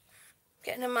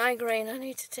 Getting a migraine. I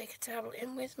need to take a tablet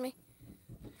in with me.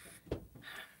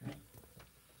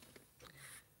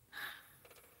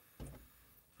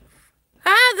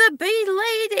 Ah, the bee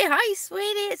lady. Hi,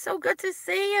 sweetie. It's so good to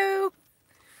see you.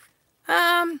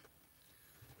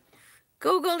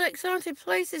 Googled exotic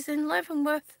places in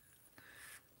Leavenworth.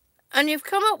 And you've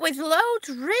come up with loads,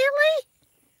 really?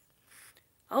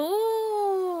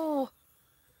 Oh.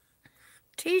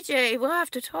 TJ, we'll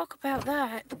have to talk about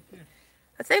that.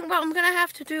 I think what I'm going to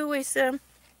have to do is,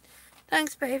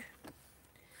 thanks, babe.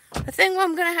 I think what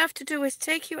I'm going to have to do is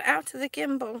take you out of the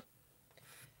gimbal.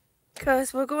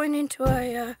 Because we're going into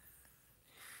a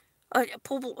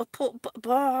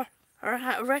bar or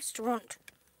a restaurant.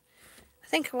 I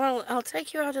think I'll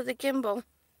take you out of the gimbal.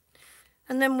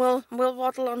 And then we'll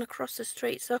waddle on across the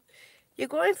street. So you're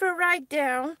going for a ride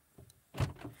down.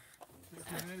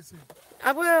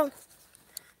 I will.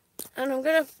 And I'm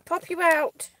going to pop you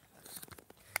out.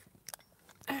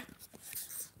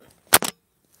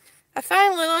 I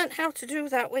finally learned how to do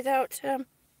that without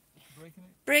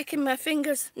breaking my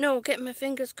fingers. No, getting my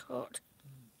fingers caught.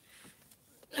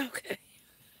 Okay.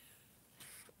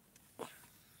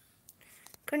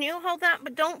 Can you hold that?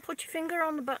 But don't put your finger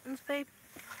on the buttons, babe.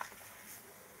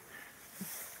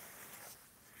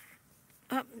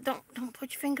 Don't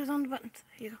put your fingers on the buttons.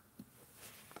 There you go.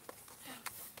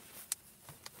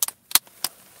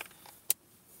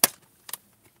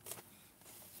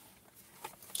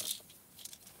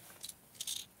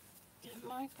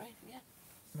 Migraine, yeah.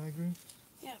 Migraine?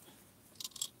 Yeah.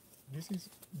 This is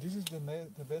the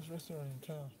best restaurant in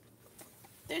town.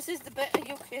 This is the best. Are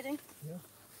you kidding? Yeah.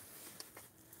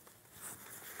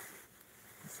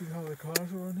 See how the cars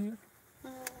are in here?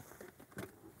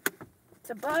 It's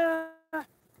a bar.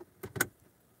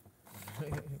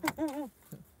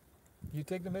 You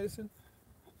take the medicine?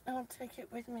 I'll take it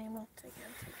with me and I'll take it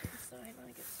inside when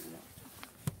I get some more.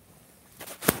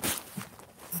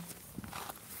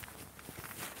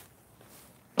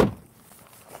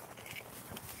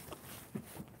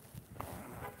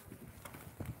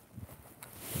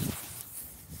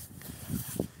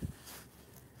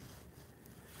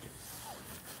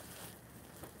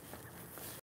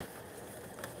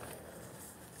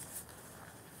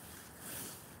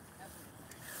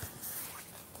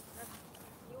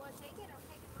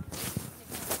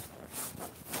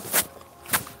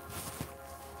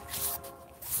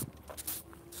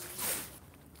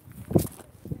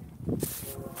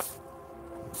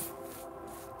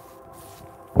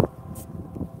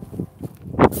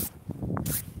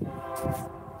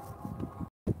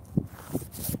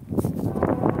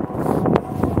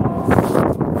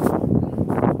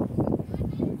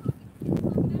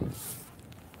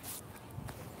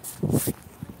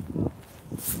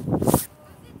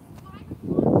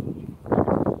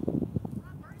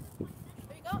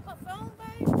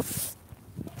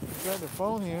 Got the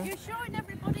phone here. You're showing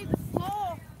everybody the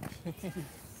floor.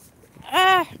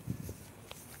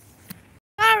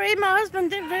 Sorry, my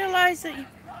husband didn't realize that you...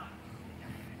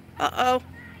 Uh-oh.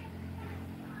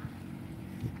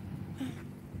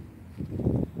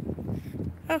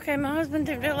 Okay, my husband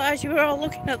didn't realize you were all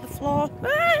looking at the floor.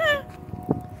 Ah!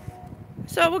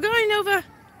 So we're going over...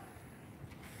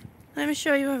 Let me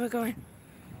show you where we're going.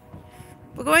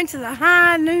 We're going to the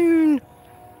High Noon.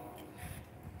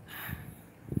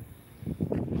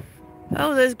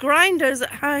 Oh, there's grinders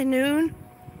at High Noon.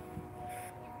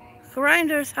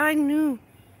 Grinders High Noon.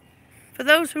 For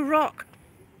those who rock.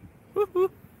 Woohoo.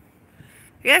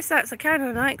 Yes, that's a kind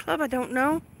of nightclub, I don't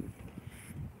know.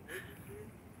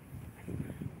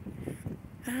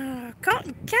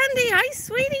 Cotton Candy, hi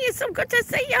sweetie, it's so good to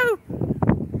see you.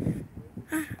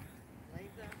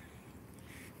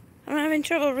 I'm having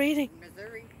trouble reading.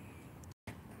 Missouri.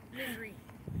 Misery.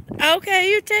 Okay,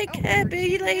 you take care,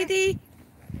 bee lady.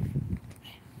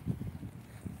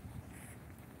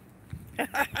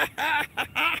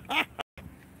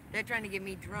 They're trying to get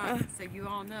me drunk, so you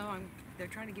all know they're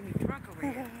trying to get me drunk over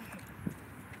here.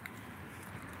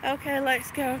 Okay,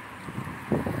 let's go.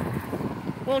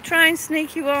 We'll try and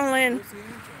sneak you all in.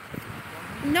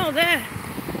 No, there.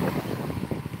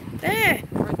 There.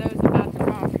 For those about to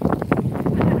coffee.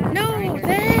 No,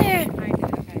 there.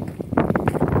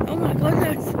 Oh my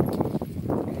goodness.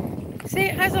 See,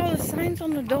 it has all the signs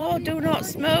on the door. Do not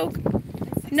smoke.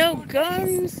 No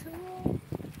guns.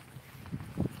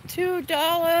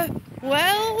 $2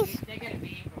 wells.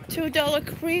 $2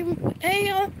 cream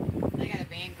ale. They got a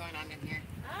band going on in here.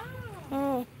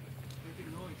 Oh.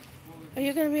 Are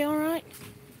you going to be alright?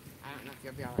 I don't know if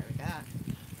you'll be alright with that.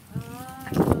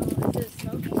 Is it a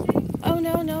smoking thing? Oh,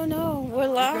 no, no, no. We're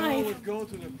You can live. always go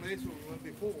to the place where we went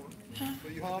before.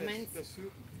 But you have Pullman's? the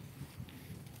soup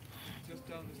just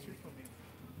down the street from me.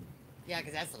 Yeah,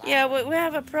 because that's loud. Yeah, we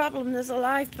have a problem. There's a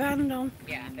live band on.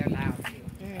 Yeah, they're loud too.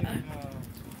 And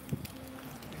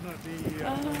not the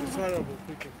undesirable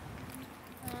people.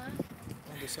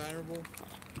 Undesirable.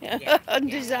 Yeah.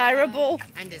 Undesirable.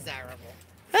 Undesirable.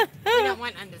 We don't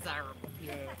want undesirable.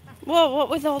 Yeah. Well, what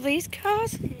with all these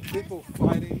cars? People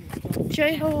fighting and stuff.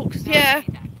 Jayhawks, yeah.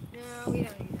 No, we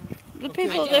don't need The I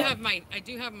people do that... have my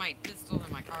pistol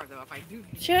in my car though. If I do,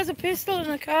 She has a pistol in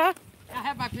the car. I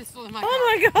have my pistol in my car. Oh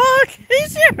my god! Are you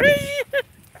serious?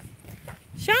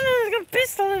 Shannon has got a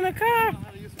pistol in the car.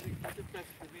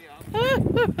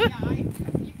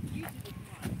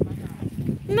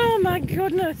 No, my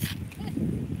goodness.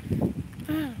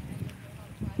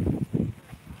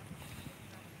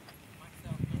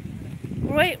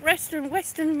 Great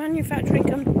Western manufacturing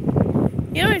company.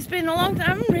 You know, it's been a long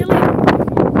time, really.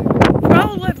 For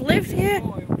all we've lived here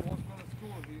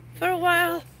for a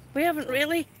while, we haven't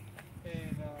really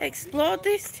explored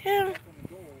this town.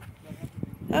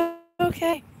 Oh,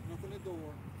 okay.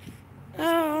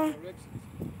 Oh.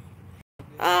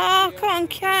 Oh, cotton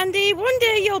candy. One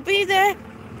day you'll be there.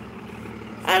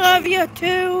 I love you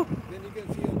too.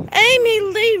 Amy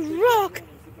Lee Rock.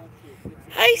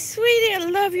 Hi, sweetie. I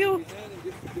love you.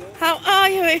 How are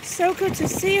you? It's so good to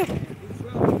see you.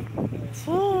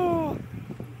 Oh.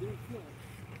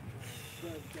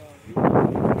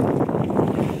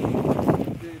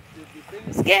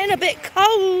 It's getting a bit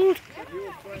cold.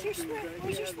 Where's your sweater?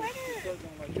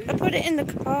 I put it in the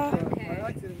car. Okay.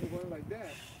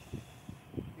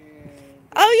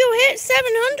 Oh, you hit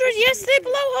 700 yesterday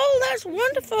below hole. That's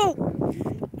wonderful.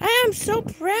 I am so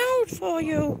proud for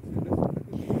you.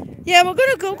 Yeah, we're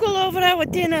going to Google over our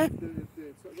dinner.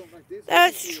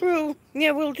 That's true.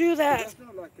 Yeah, we'll do that.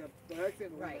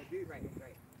 Right.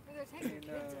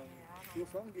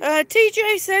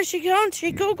 TJ says she can't.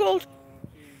 She Googled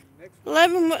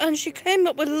 11 and she came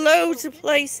up with loads of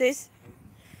places.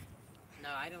 No,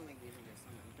 I don't think these are just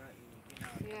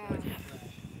something. Yeah.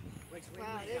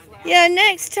 Wow, it is loud. Yeah,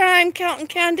 next time, cotton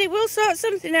candy, we'll sort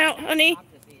something out, honey.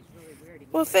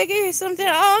 We'll figure something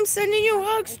out. Oh, I'm sending you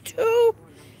hugs too.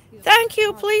 Thank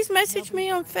you. Please message me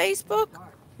on Facebook.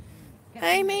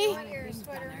 Amy. Your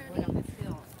sweater, honey.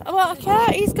 Well,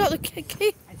 cat, he's got the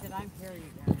key.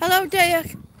 Hello,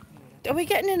 Daya. Are we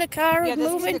getting in a car and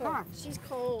moving? She's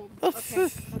cold. Oh, Okay.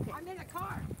 I'm in a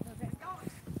car.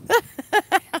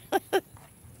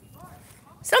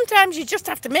 Sometimes you just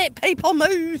have to make people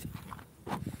move.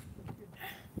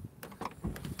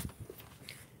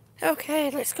 Okay,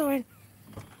 let's go in.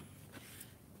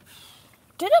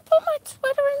 Did I put my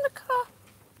sweater in the car?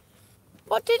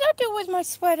 What did I do with my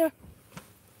sweater?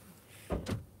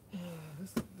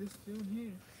 This film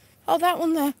here. Oh, that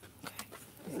one there.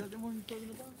 Is that the one you're talking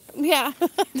about? Yeah.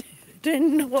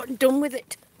 Didn't know what done with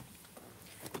it.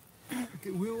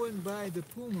 Okay, we went by the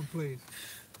Puma place.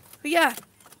 Yeah.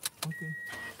 Okay.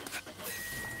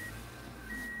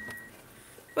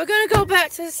 We're going to go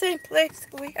back to the same place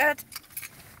we had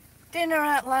dinner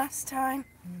at last time.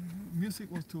 Music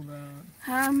was too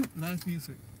loud. Nice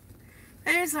music.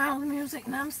 It is loud music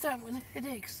and I'm starting with a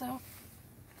headache, so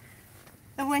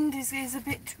the wind is a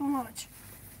bit too much.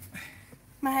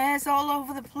 My hair's all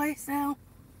over the place now.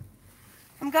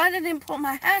 I'm glad I didn't put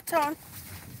my hat on,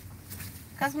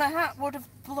 because my hat would have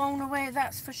blown away,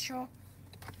 that's for sure.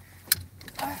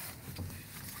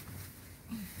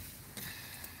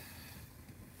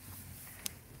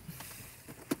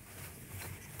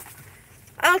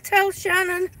 I'll tell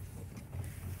Shannon.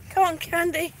 Come on,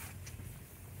 Candy.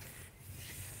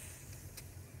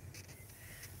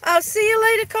 I'll see you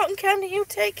later, Cotton Candy. You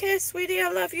take care, sweetie. I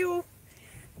love you.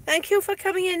 Thank you for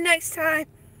coming in next time.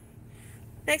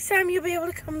 Next time you'll be able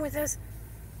to come with us.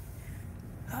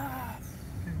 Oh,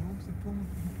 Okay, what was the problem?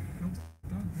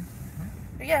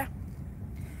 yeah.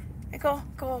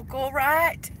 Go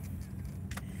right.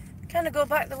 Kind of go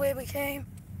back the way we came.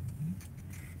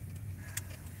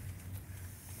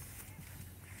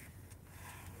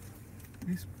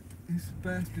 This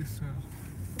past this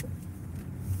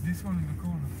one in the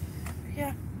corner.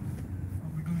 Yeah. Are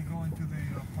we gonna go into the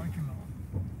parking lot?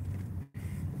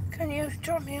 Can you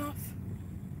drop me off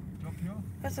Drop you off?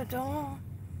 at the door?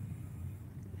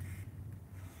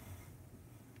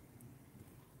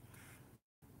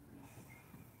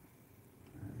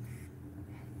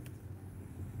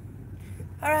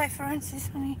 All right, Francis,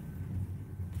 honey.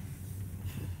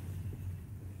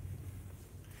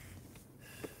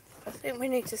 I think we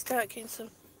need to start getting some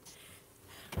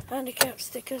handicap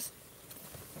stickers.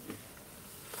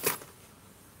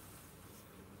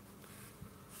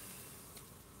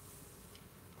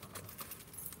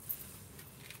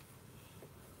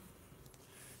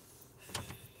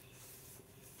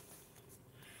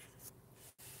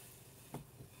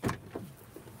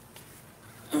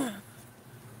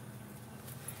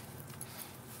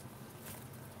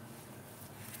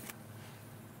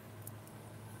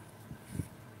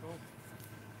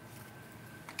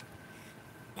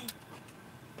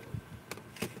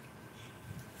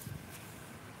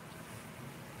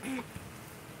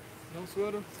 No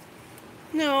sweater?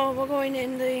 No, we're going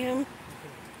in the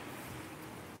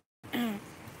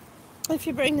if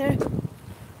you bring the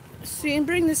so you can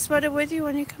bring the sweater with you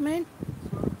when you come in.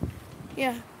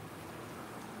 Yeah.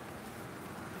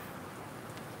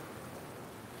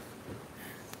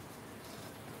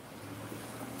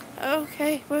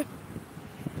 Okay, we're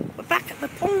back at the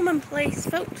Pullman place,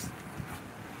 folks.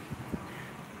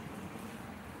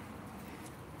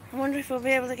 I wonder if we'll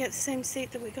be able to get the same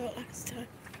seat that we got last time.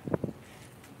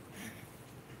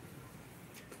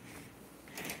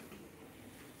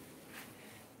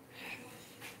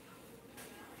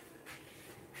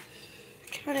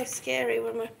 Kind of scary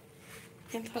when we're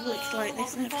in public like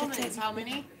this and have to take. How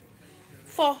many?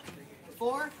 4.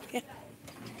 4? Yeah.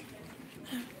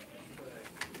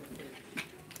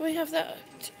 Do we have that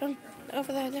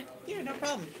over there? Yeah, no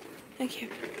problem. Thank you.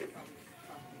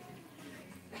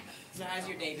 So how's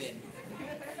your day been?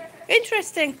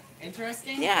 Interesting.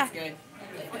 Interesting? Yeah. That's good.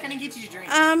 What can I get you to drink?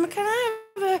 Can I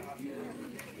have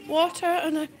a water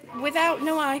and a without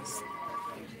no ice?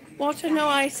 Water, no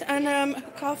ice, and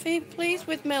coffee, please,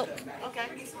 with milk.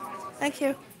 Okay. Thank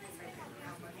you.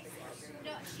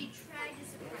 No, she tried to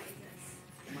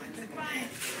surprise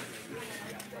us.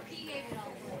 He gave it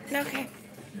all away. Okay.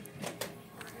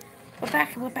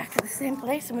 We're back at the same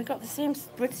place, and we got the same.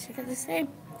 We're the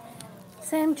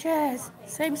same chairs,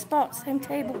 same spot, same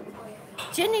table.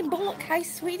 Jenny Bullock, hi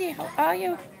sweetie, how are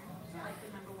you?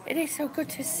 It is so good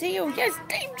to see you. Yes,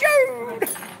 Team Joan.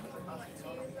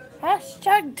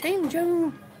 Hashtag Team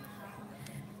Joan.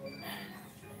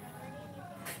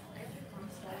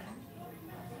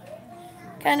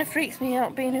 Kind of freaks me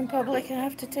out being in public and I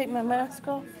have to take my mask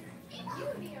off.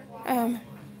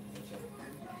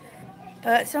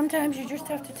 But sometimes you just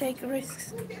have to take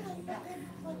risks.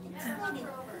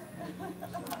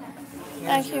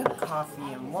 Thank you.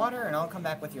 Coffee and water, and I'll come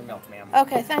back with your milk, ma'am.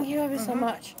 Okay, thank you ever so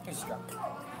much.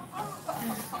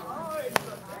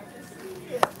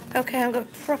 Okay, I'm going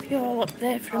to prop you all up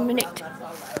there for a minute.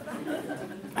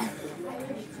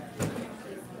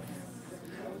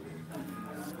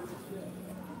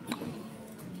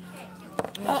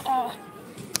 Uh-oh.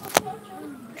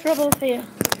 Trouble here.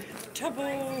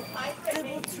 Trouble.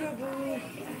 Double trouble.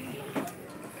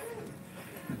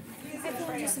 I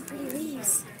found you some pretty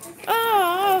leaves.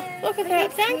 Oh, look at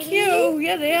that. Thank you.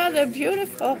 Yeah, they are. They're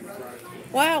beautiful.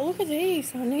 Wow, look at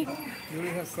these, honey. You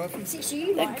already have coffee?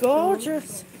 See, They're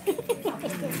gorgeous.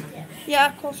 Yeah,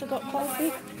 of course I got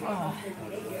coffee.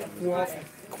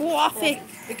 Coffee.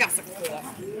 We got some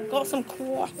coffee. Got some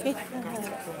coffee.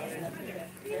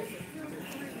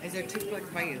 Is there 2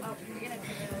 quick by you?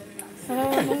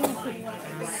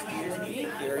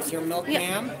 Here's your milk, Yeah.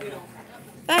 ma'am.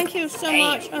 Thank you so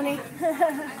much, honey.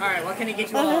 All right, what can I get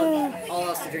you all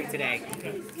else to drink today?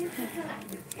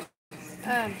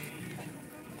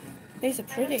 These are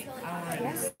pretty.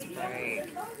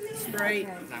 Sprite.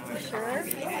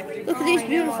 Look at these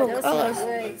beautiful colors.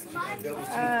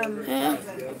 Yeah.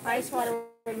 Ice water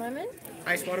with lemon.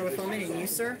 Ice water with lemon, and you,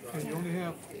 sir? And you only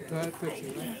have Diet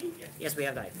Pepsi, right? Yes, we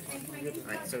have Diet. All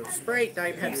right, so Sprite,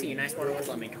 Diet Pepsi, and ice water with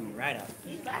lemon coming right up.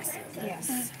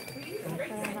 Yes.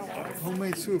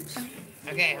 Homemade soups.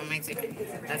 Okay, I'll make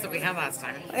it. That's what we had last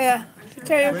time. Yeah,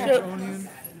 potato French soup. onion,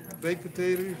 baked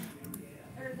potatoes,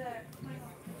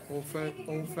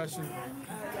 old-fashioned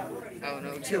Oh,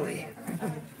 no chili.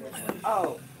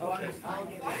 Oh,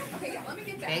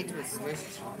 Baked with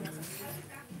Swiss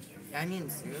onion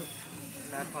soup.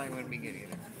 That probably wouldn't be good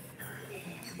either.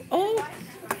 Oh,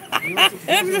 You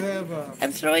also have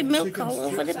I'm throwing milk chicken all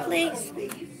over the strips,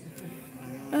 place.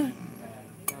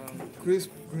 crisp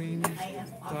greens,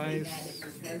 diced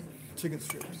chicken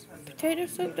strips, Potato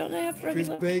soup, don't they have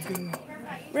crisp bacon.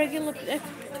 regular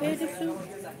potato soup?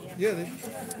 Yeah, they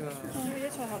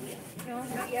This will help you. No,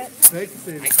 not yet. baked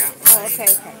potatoes. Oh, okay.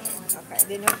 Okay,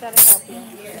 didn't know if that'd help you. I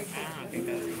don't think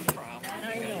that's a problem. I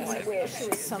know, I wish it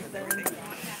was something.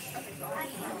 I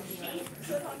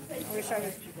wish I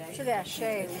should ask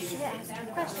Shay. We should have asked her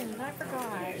questions, I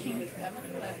forgot.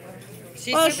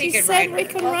 She Well, said we she could said write we her.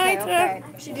 can write her. Okay.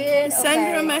 She did? Send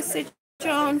her a Okay. message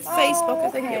on Facebook, I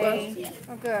think it was.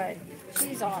 Oh, good.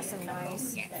 She's awesome,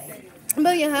 nice.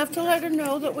 But you have to let her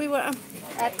know that we were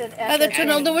At the at the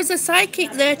tunnel. There was a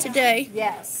psychic there today.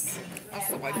 Yes. That's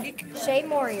the white peak. Shay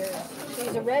Moyer.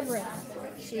 She's a reverend.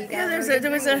 She got Yeah, her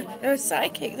there was a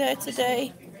psychic there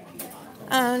today.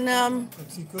 And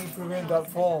If she couldn't prevent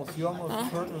that fall, she almost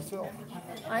hurt herself.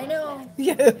 I know.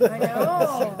 yeah, I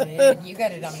know. You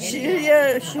got it on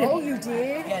video. she, Oh, you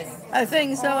did? Yes. I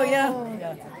think so. Yeah, Oh,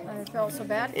 I felt so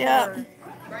bad for Yeah. her.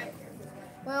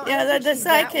 Well, I yeah. think The she's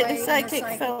that psychic, way, the and psychic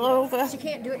fell over. She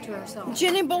can't do it to herself.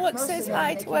 Ginny Bullock Most says of them,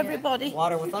 hi they to can't. everybody.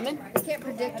 water with lemon? They can't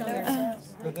predict on themselves.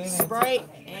 But then Sprite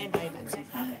and lemon.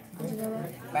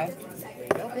 Okay.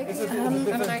 it's a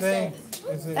different thing.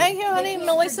 It's a, Thank you, honey.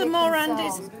 Melissa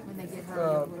Morandis. When they get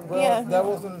hurt. well, Yeah. that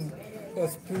wasn't a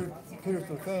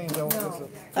spiritual thing. That was just a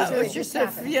That was just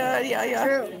a yeah.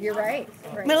 True, you're right.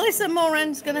 Right. Melissa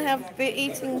Moran's gonna be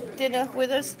eating dinner with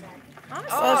us. Awesome.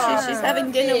 Well, she's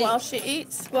having dinner while she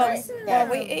eats. While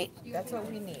we eat. That's what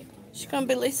we need. She's gonna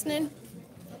be listening.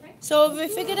 So have we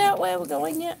figured out where we're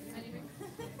going yet?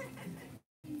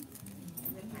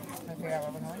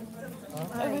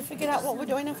 Have we figured out what we're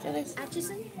doing after this?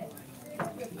 Atchison?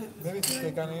 maybe to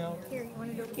take Annie out. Here, you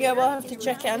want to go? Yeah, we'll have to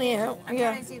check Annie out.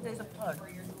 Yeah. See if there's a plug.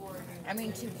 I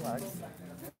mean, 2 plugs.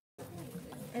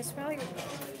 It's probably.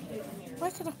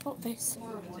 Where can I put this?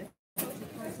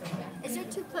 Is there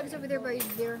 2 plugs over there by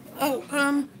there? Oh,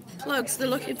 plugs. They're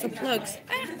looking for plugs.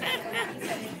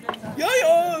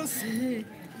 Yayos!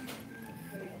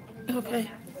 Okay.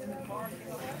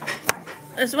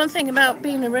 There's one thing about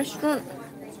being a restaurant.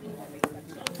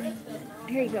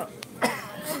 Here you go.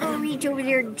 Go reach over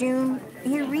there, June.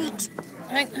 Here, reach.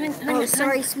 Hang Oh, on,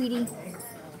 sorry, sweetie.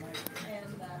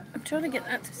 I'm trying to get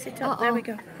that to sit up. There we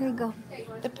go. Here you go.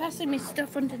 They're passing me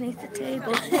stuff underneath the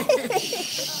table. Don't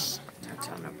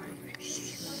tell nobody.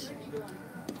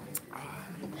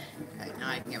 Okay, now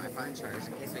I can get my phone charged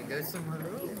in case we go somewhere.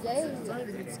 Yay,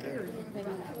 I'm scared. Maybe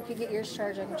if you get yours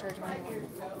charged, I can charge mine. You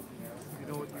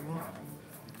know what you want?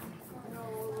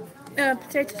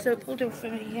 Potato soup will do for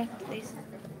me, yeah, please.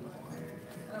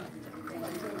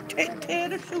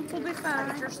 Potato soup will be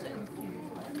fine. Just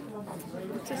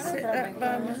sit that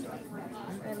by me.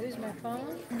 I lose my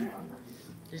phone?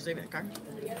 Just leave it in the car.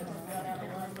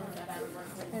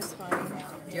 It's fine.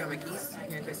 Do you want my keys?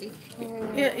 You want to see?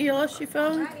 You lost your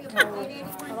phone?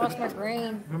 I lost my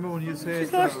brain. Remember when you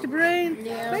said You lost your brain?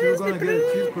 Yeah. she was gonna get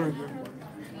a cheeseburger?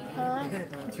 Huh?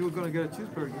 She was gonna get a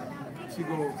cheeseburger. She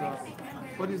goes,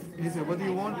 he said, what do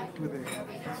you want with it?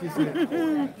 She said,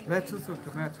 lettuce or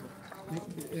tomato?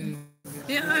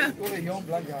 Yeah. What a young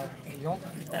black guy. Young.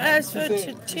 As She for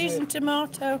said- cheese and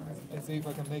tomato. And see if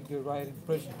I can make the right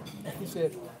impression. He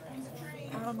said,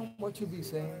 I don't know what you be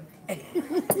saying.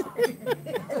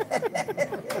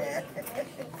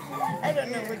 I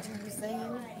don't know what you were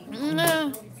saying. No.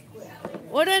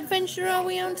 What adventure are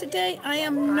we on today? I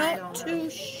am not too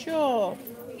sure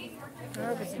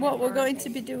what we're going to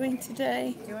be doing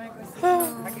today.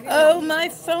 Oh, my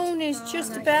phone is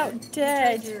just about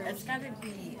dead. It's got to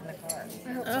be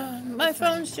in the car. My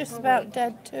phone's just about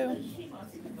dead too.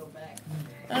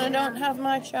 And I don't have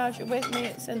my charger with me,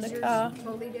 it's in the car.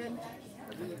 Totally dead.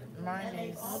 Mine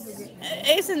is.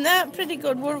 Isn't that pretty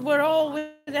good? We're all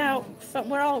without,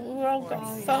 we're all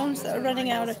got phones that are running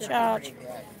out of charge.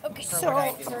 Okay,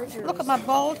 so look at my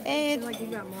bald I head. feel like you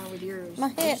got more with yours. My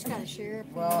You head. just gotta share.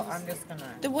 Well, I'm just going to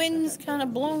The wind's kind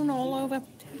of blown all over. plug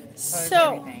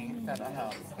So everything. That'll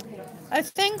help. I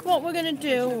think what we're gonna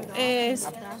do is,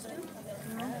 I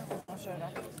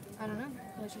don't know.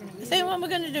 What you gonna I use? think what we're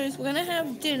gonna do is we're gonna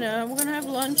have dinner. We're gonna have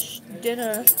lunch,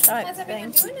 dinner type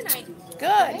thing. doing tonight?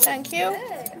 Good, thank you.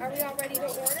 Good. Are we all ready to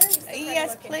order?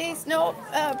 Yes, please. No,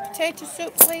 potato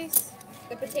soup, please.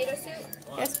 The potato soup?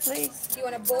 Yes, please. Do you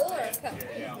want a bowl or a cup?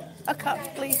 A cup,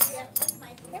 please.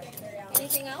 Okay.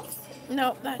 Anything else?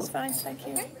 No, that's fine. Thank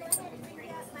you. Okay.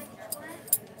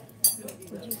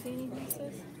 Did you see anything,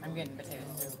 sis? I'm getting potato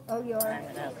soup. Oh, you are? I'm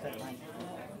gonna put my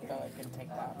so I can take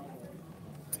that.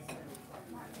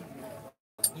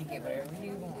 You get whatever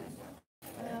you want.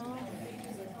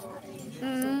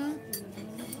 Mm.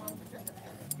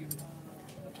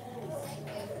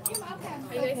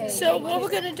 So what we're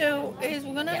gonna do is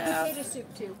we're gonna have Potato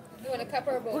soup, too. You want a cup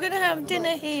or a bowl? we're gonna have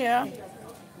dinner here,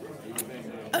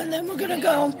 and then we're gonna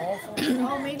go.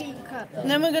 Oh, maybe a cup. And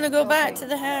then we're gonna go back to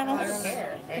the house.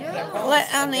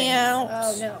 Let Annie out.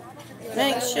 Oh, no.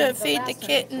 Make sure feed the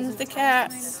kittens, the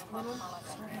cats,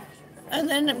 and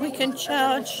then we can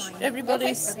charge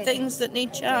everybody's things that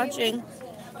need charging,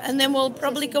 and then we'll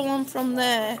probably go on from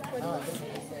there.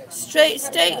 Straight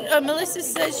steak. Melissa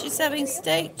says she's having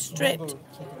steak strips,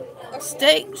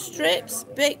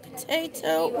 baked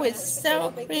potato with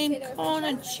sour cream, corn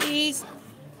and cheese,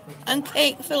 and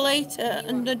cake for later.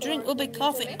 And the drink will be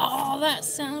coffee. Oh, that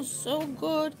sounds so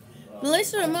good.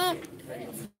 Melissa and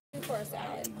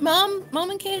Mom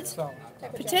and kids,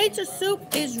 potato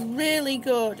soup is really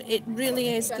good. It really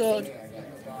is good.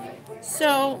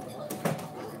 So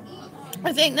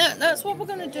I think that's what we're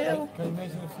gonna do.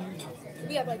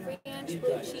 We have like ranch,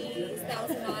 blue cheese,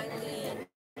 Thousand Island,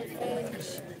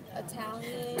 French,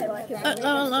 Italian.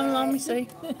 Let me see.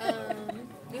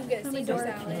 You can get a Caesar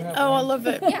salad. Oh, I love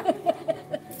it. Yeah.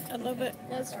 I love it.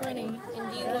 That's funny.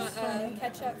 And do you want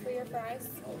ketchup for your fries?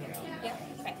 Yeah.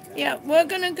 Okay. Yeah, we're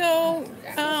gonna go.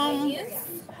 Yes.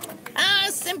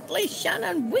 Simply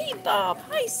Shannon. Wee Bob.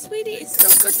 Hi, sweetie. It's so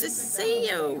good to see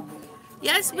you.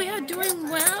 Yes, we are doing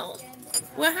well.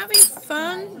 We're having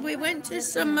fun. We went to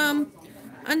some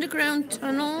underground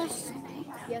tunnels.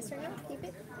 Yes or no? Keep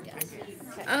it. Yes.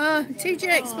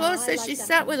 TJ Explorer says she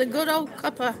sat with a good old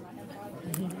cuppa.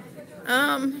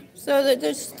 So that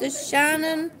there's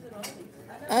Shannon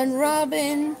and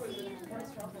Robin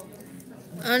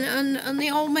and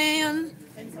the old man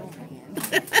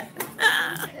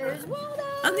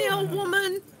and the old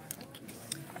woman.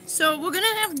 So we're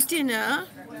gonna have dinner.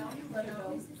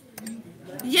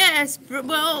 Yes,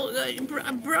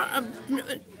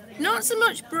 not so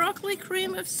much broccoli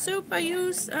cream of soup. I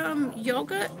use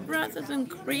yogurt rather than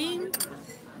cream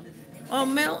or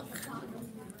milk.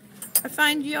 I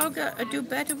find yogurt, I do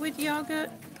better with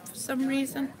yogurt for some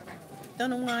reason.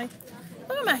 Don't know why.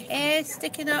 Look at my hair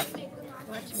sticking up.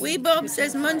 Wee Bob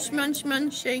says munch, munch,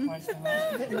 munching.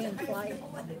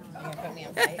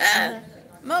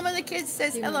 Mom of the kids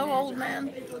says hello, old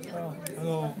man.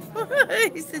 Hello.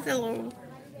 He says hello.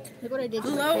 Look what I did.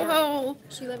 Hello, ho.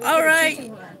 All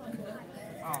right.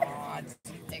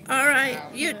 All right.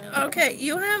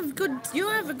 You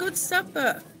have a good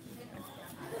supper.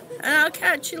 And I'll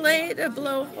catch you later,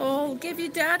 blowhole. Give your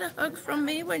dad a hug from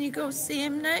me when you go see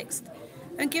him next.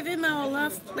 And give him our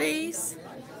love, please.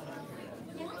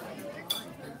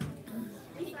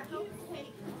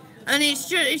 And it's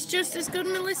just as good,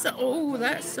 Melissa. Oh,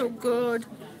 that's so good.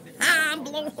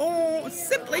 Blowhole.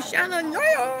 Simply Shannon.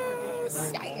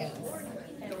 Yes.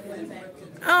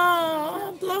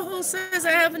 Oh, blowhole says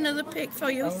I have another pick for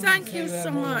you. Thank you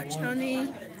so much,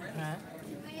 honey.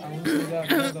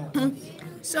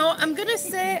 So I'm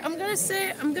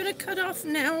gonna cut off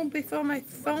now before my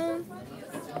phone.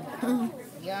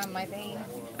 Yeah, my thing.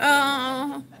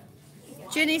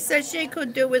 Ginny says she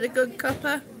could do with a good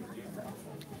cuppa.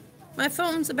 My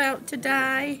phone's about to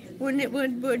die when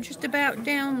we're just about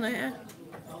down there.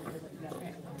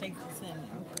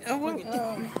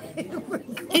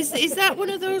 Is that one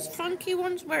of those funky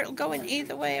ones where it'll go in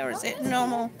either way, or is it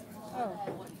normal?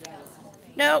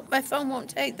 No, my phone won't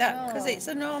take that because it's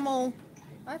a normal.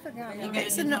 I forgot.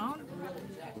 It's a no.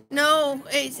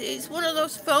 It's one of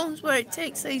those phones where it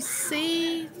takes a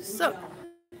C. So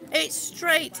it's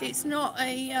straight. It's not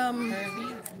a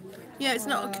Yeah, it's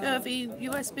not a curvy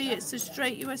USB. It's a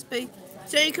straight USB.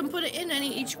 So you can put it in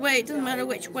each way. It doesn't matter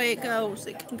which way it goes.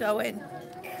 It can go in.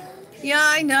 Yeah,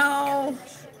 I know.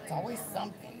 It's always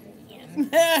something.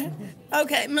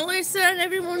 Okay, Melissa and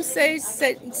everyone says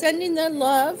sending their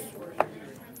love.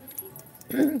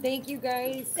 Thank you,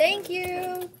 guys. Thank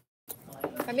you.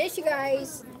 I miss you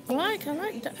guys. I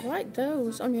like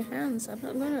those on your hands. I'm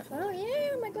not gonna. Oh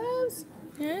yeah, my gloves.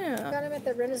 Yeah. Got them at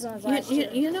the Renaissance last year.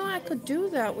 You know, I could do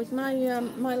that with my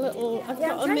my little. I've Yeah,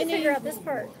 got I'm a trying mini. to figure out this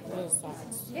part.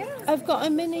 Yeah. I've got a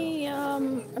mini. Yeah.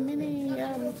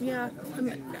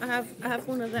 I have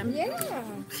one of them. Yeah.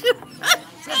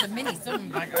 She has a mini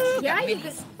something like that. Yeah, you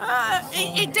could.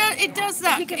 It does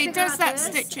that. You can It figure does out that this.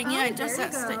 stitching. Oh, Yeah, it does there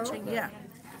that you go. stitching. Yeah.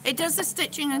 It does the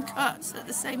stitching and cuts at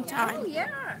the same Oh, time.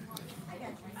 yeah.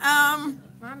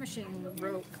 My machine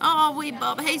broke. Oh, wee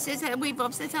Bob. Hey, says, wee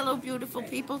Bob says, hello, beautiful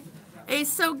people. It's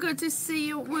so good to see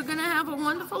you. We're going to have a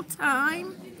wonderful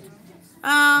time.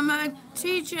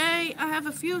 TJ, I have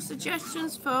a few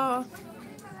suggestions for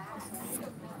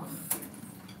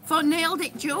Nailed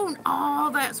It Joan. Oh,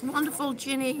 that's wonderful,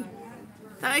 Ginny.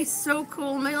 That is so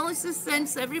cool. Melissa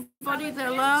sends everybody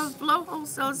their love. Blowhole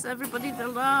sends everybody their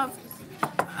love.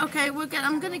 Okay,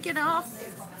 I'm gonna get off.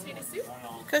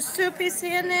 Cause Soupy's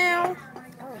here now.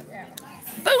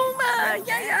 Boomer,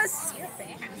 yes.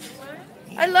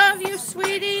 I love you,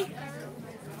 sweetie.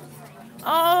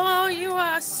 Oh, you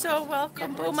are so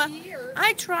welcome, Boomer.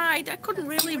 I tried. I couldn't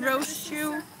really roast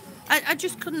you. I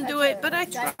just couldn't do it, but I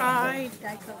tried.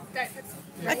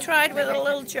 I tried with a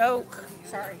little joke.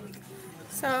 Sorry.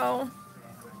 So,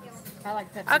 I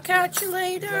like that. I'll catch you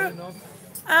later.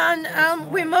 And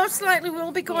we most likely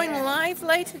will be going live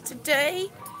later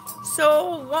today.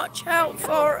 So watch out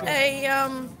for a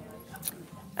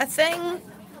thing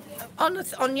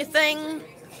on your thing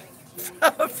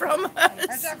from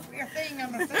us. Your thing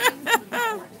on the thing.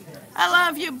 I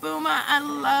love you, Boomer. I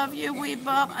love you, wee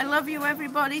Bob. I love you,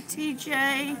 everybody.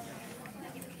 TJ,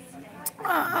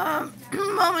 Mom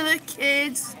and the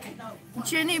kids,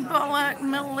 Ginny Bullock,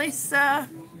 Melissa,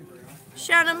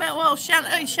 Shannon. Well,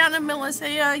 Shannon Miller's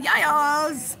here.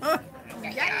 Yayas.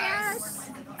 Yes.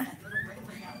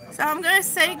 So I'm gonna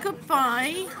say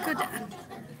goodbye.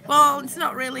 Well, it's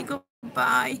not really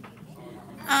goodbye.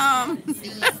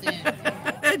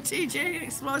 TJ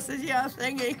explosives, yeah,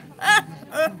 thingy.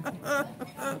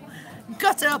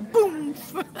 Gutter, boom.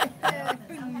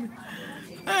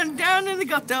 And down in the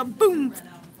gutter, boom.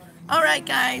 All right,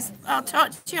 guys, I'll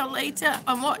talk to you later,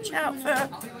 and watch out for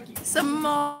some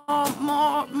more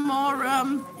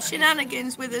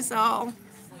shenanigans with us all.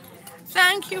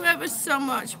 Thank you ever so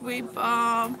much, wee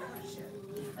Bob.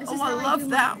 Oh, I love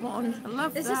that one. I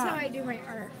love that. This is how I do my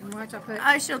art. And watch, I'll put.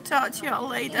 I shall talk to you all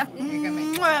later.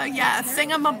 Yeah,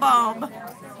 thingamabob.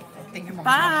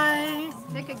 Bye.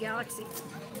 Pick a galaxy.